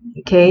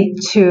 okay,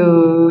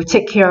 to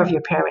take care of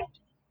your parent.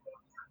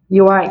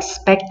 You are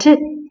expected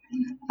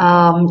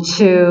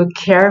to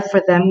care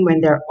for them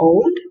when they're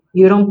old.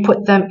 You don't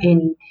put them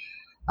in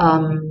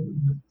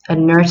a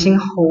nursing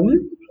home.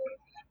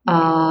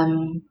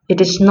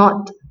 It is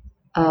not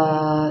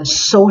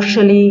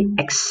socially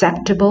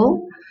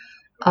acceptable.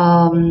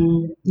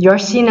 You're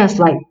seen as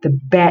like the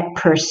bad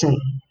person,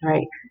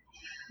 right?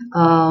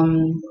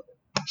 Um,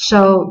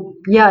 so,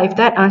 yeah, if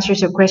that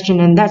answers your question,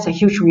 and that's a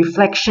huge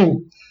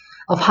reflection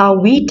of how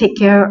we take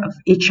care of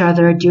each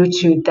other due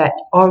to that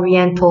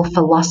Oriental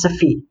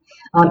philosophy.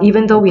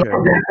 Even though Okay.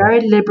 we're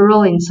very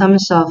liberal in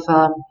terms of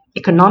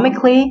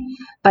economically,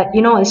 but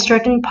you know, in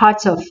certain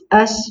parts of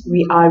us,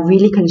 we are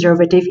really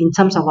conservative in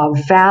terms of our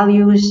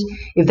values,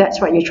 if that's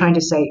what you're trying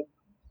to say.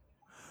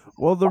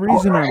 Well, the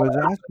reason I was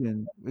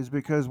asking is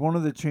because one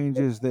of the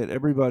changes that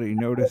everybody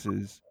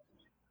notices,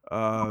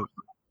 uh,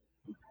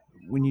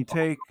 when you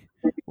take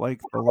like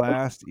the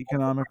last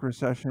economic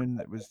recession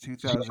that was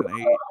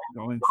 2008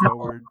 going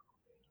forward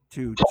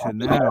to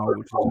now,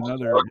 which is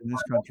another in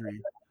this country,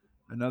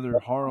 another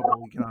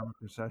horrible economic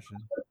recession.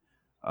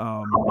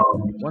 Um,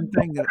 One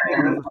thing that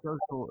all the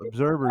social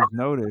observers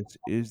notice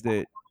is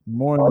that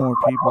more and more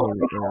people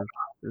are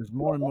there's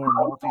more and more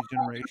multi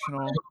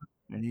generational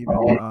and even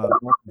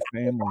multi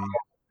family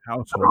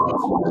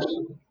households,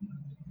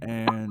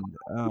 and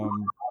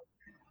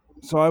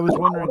so I was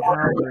wondering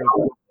how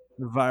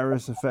the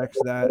virus affects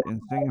that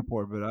in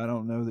Singapore, but I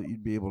don't know that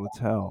you'd be able to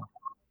tell.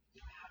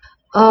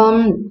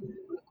 Um,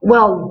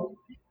 well,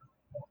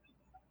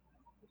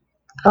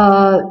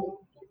 uh,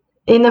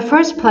 in the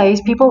first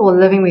place, people were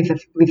living with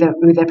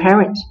their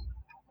parents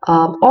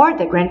or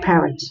their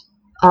grandparents,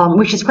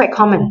 which is quite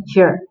common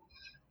here.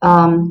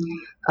 Um,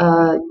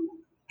 uh,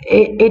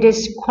 it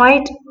is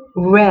quite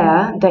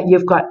rare that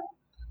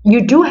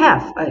you do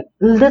have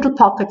little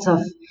pockets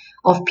of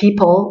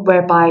people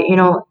whereby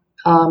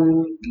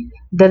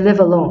they live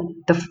alone.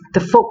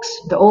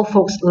 The old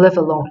folks live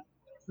alone,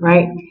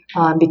 right?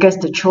 Because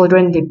the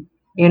children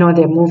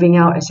they're moving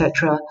out,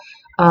 etc.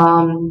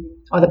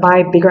 Or they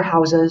buy bigger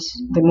houses,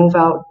 they move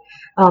out.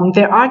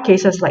 There are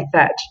cases like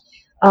that,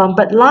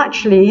 but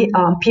largely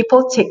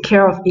people take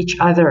care of each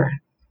other.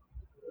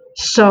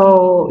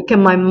 So, okay,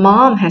 my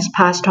mom has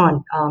passed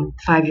on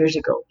 5 years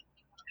ago.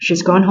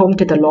 She's gone home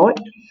to the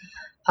Lord.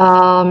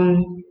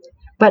 Um,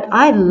 but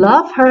I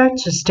love her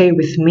to stay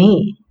with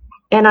me.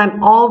 And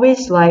I'm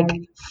always like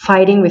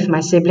fighting with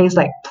my siblings,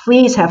 like,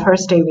 please have her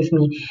stay with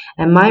me.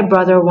 And my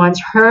brother wants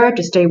her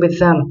to stay with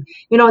them.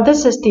 You know,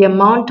 this is the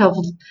amount of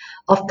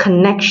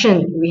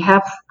connection we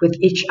have with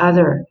each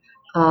other,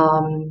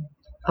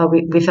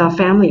 with our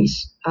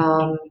families.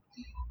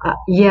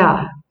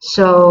 Yeah,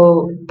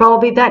 so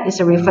probably that is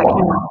a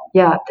reflection.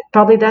 Yeah,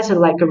 probably that's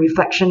like a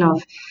reflection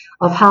of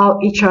how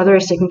each other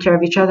is taking care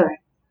of each other.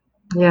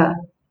 Yeah.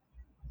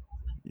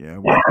 Yeah,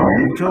 we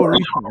until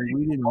recently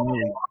we didn't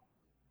really.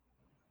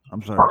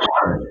 I'm sorry.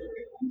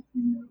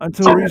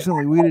 Until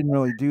recently, we didn't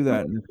really do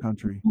that in this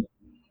country.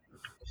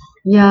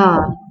 Yeah,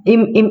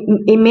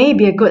 it may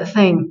be a good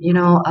thing,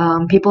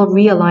 people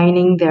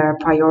realigning their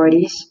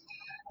priorities.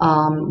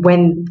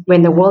 When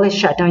the world is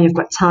shut down, you've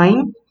got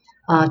time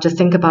to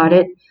think about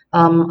it.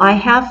 I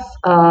have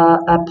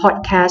a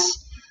podcast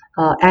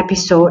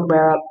episode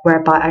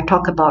whereby I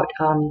talk about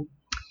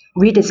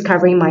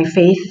rediscovering my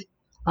faith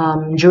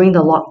during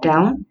the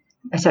lockdown,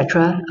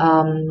 etc.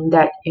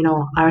 That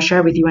I'll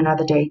share with you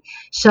another day.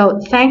 So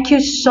thank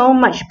you so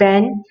much,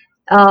 Ben.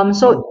 Oh,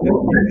 So thank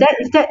you. that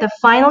is that the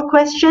final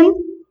question?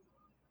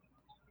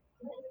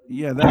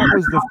 Yeah, that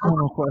was the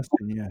final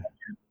question. Yeah.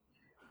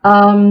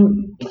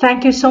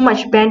 Thank you so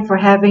much, Ben, for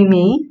having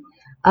me.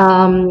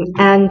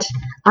 And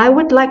I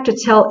would like to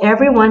tell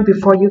everyone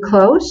before you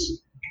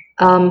close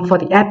for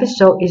the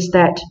episode is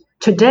that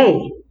today,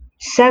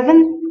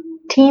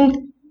 17th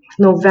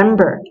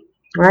November,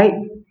 right,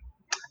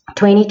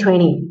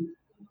 2020,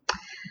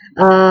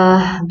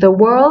 the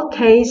world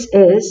case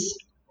is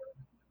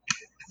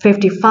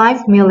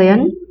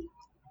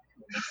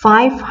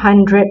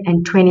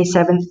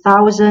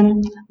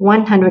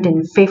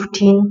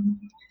 55,527,115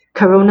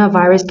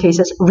 coronavirus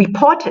cases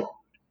reported.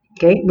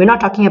 Okay, we're not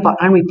talking about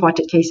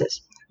unreported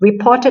cases,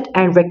 reported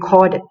and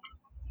recorded,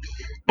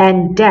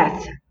 and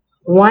death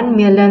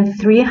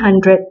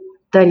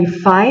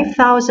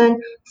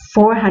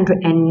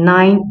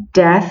 1,335,409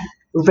 death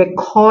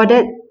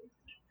recorded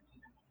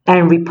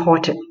and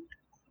reported.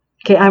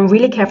 Okay, I'm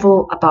really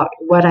careful about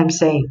what I'm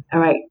saying, all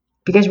right?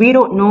 Because we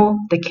don't know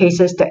the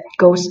cases that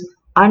goes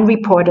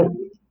unreported.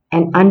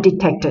 and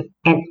undetected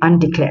and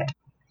undeclared.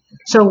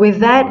 So with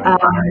that, Right.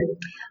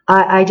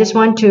 I just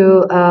want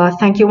to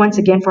thank you once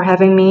again for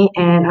having me,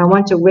 and I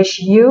want to wish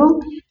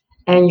you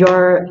and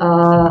your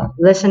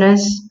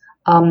listeners,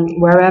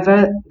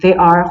 wherever they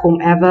are,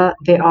 whomever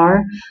they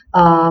are,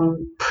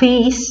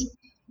 please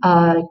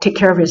take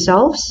care of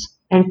yourselves.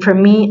 And for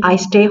me, I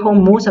stay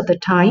home most of the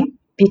time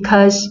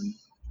because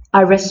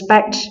I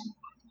respect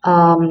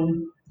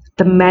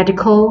the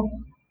medical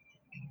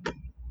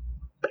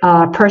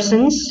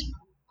persons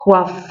who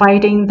are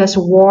fighting this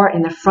war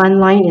in the front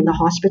line in the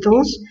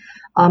hospitals.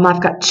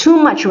 I've got too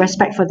much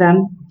respect for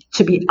them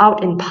to be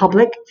out in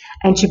public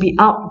and to be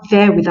out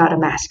there without a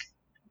mask.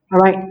 All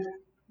right,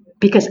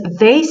 because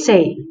they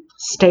say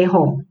stay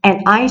home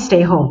and I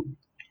stay home.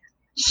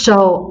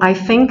 So I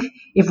think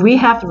if we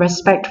have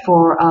respect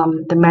for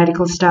the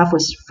medical staff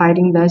who's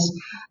fighting this,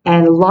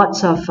 and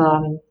lots of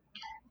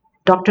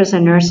doctors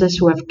and nurses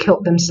who have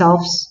killed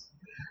themselves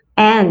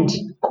and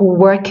who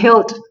were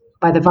killed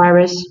by the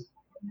virus,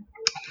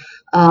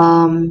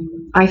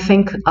 I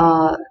think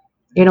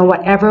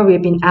whatever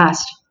we've been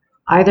asked,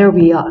 either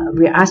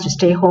we're asked to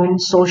stay home,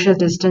 social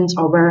distance,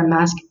 or wear a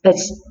mask.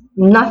 It's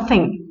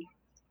nothing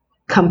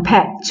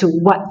compared to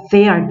what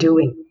they are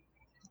doing.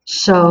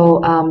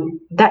 So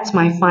that's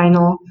my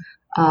final,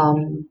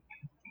 um,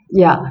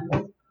 yeah,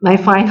 my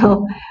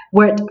final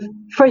word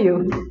for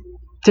you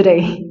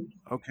today.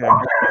 Okay.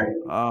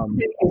 Thank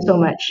you so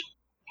much.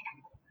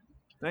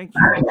 Thank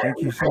you.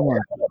 Thank you so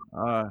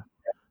much.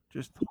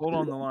 Just hold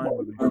on the line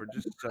with me for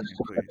just a second,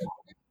 please.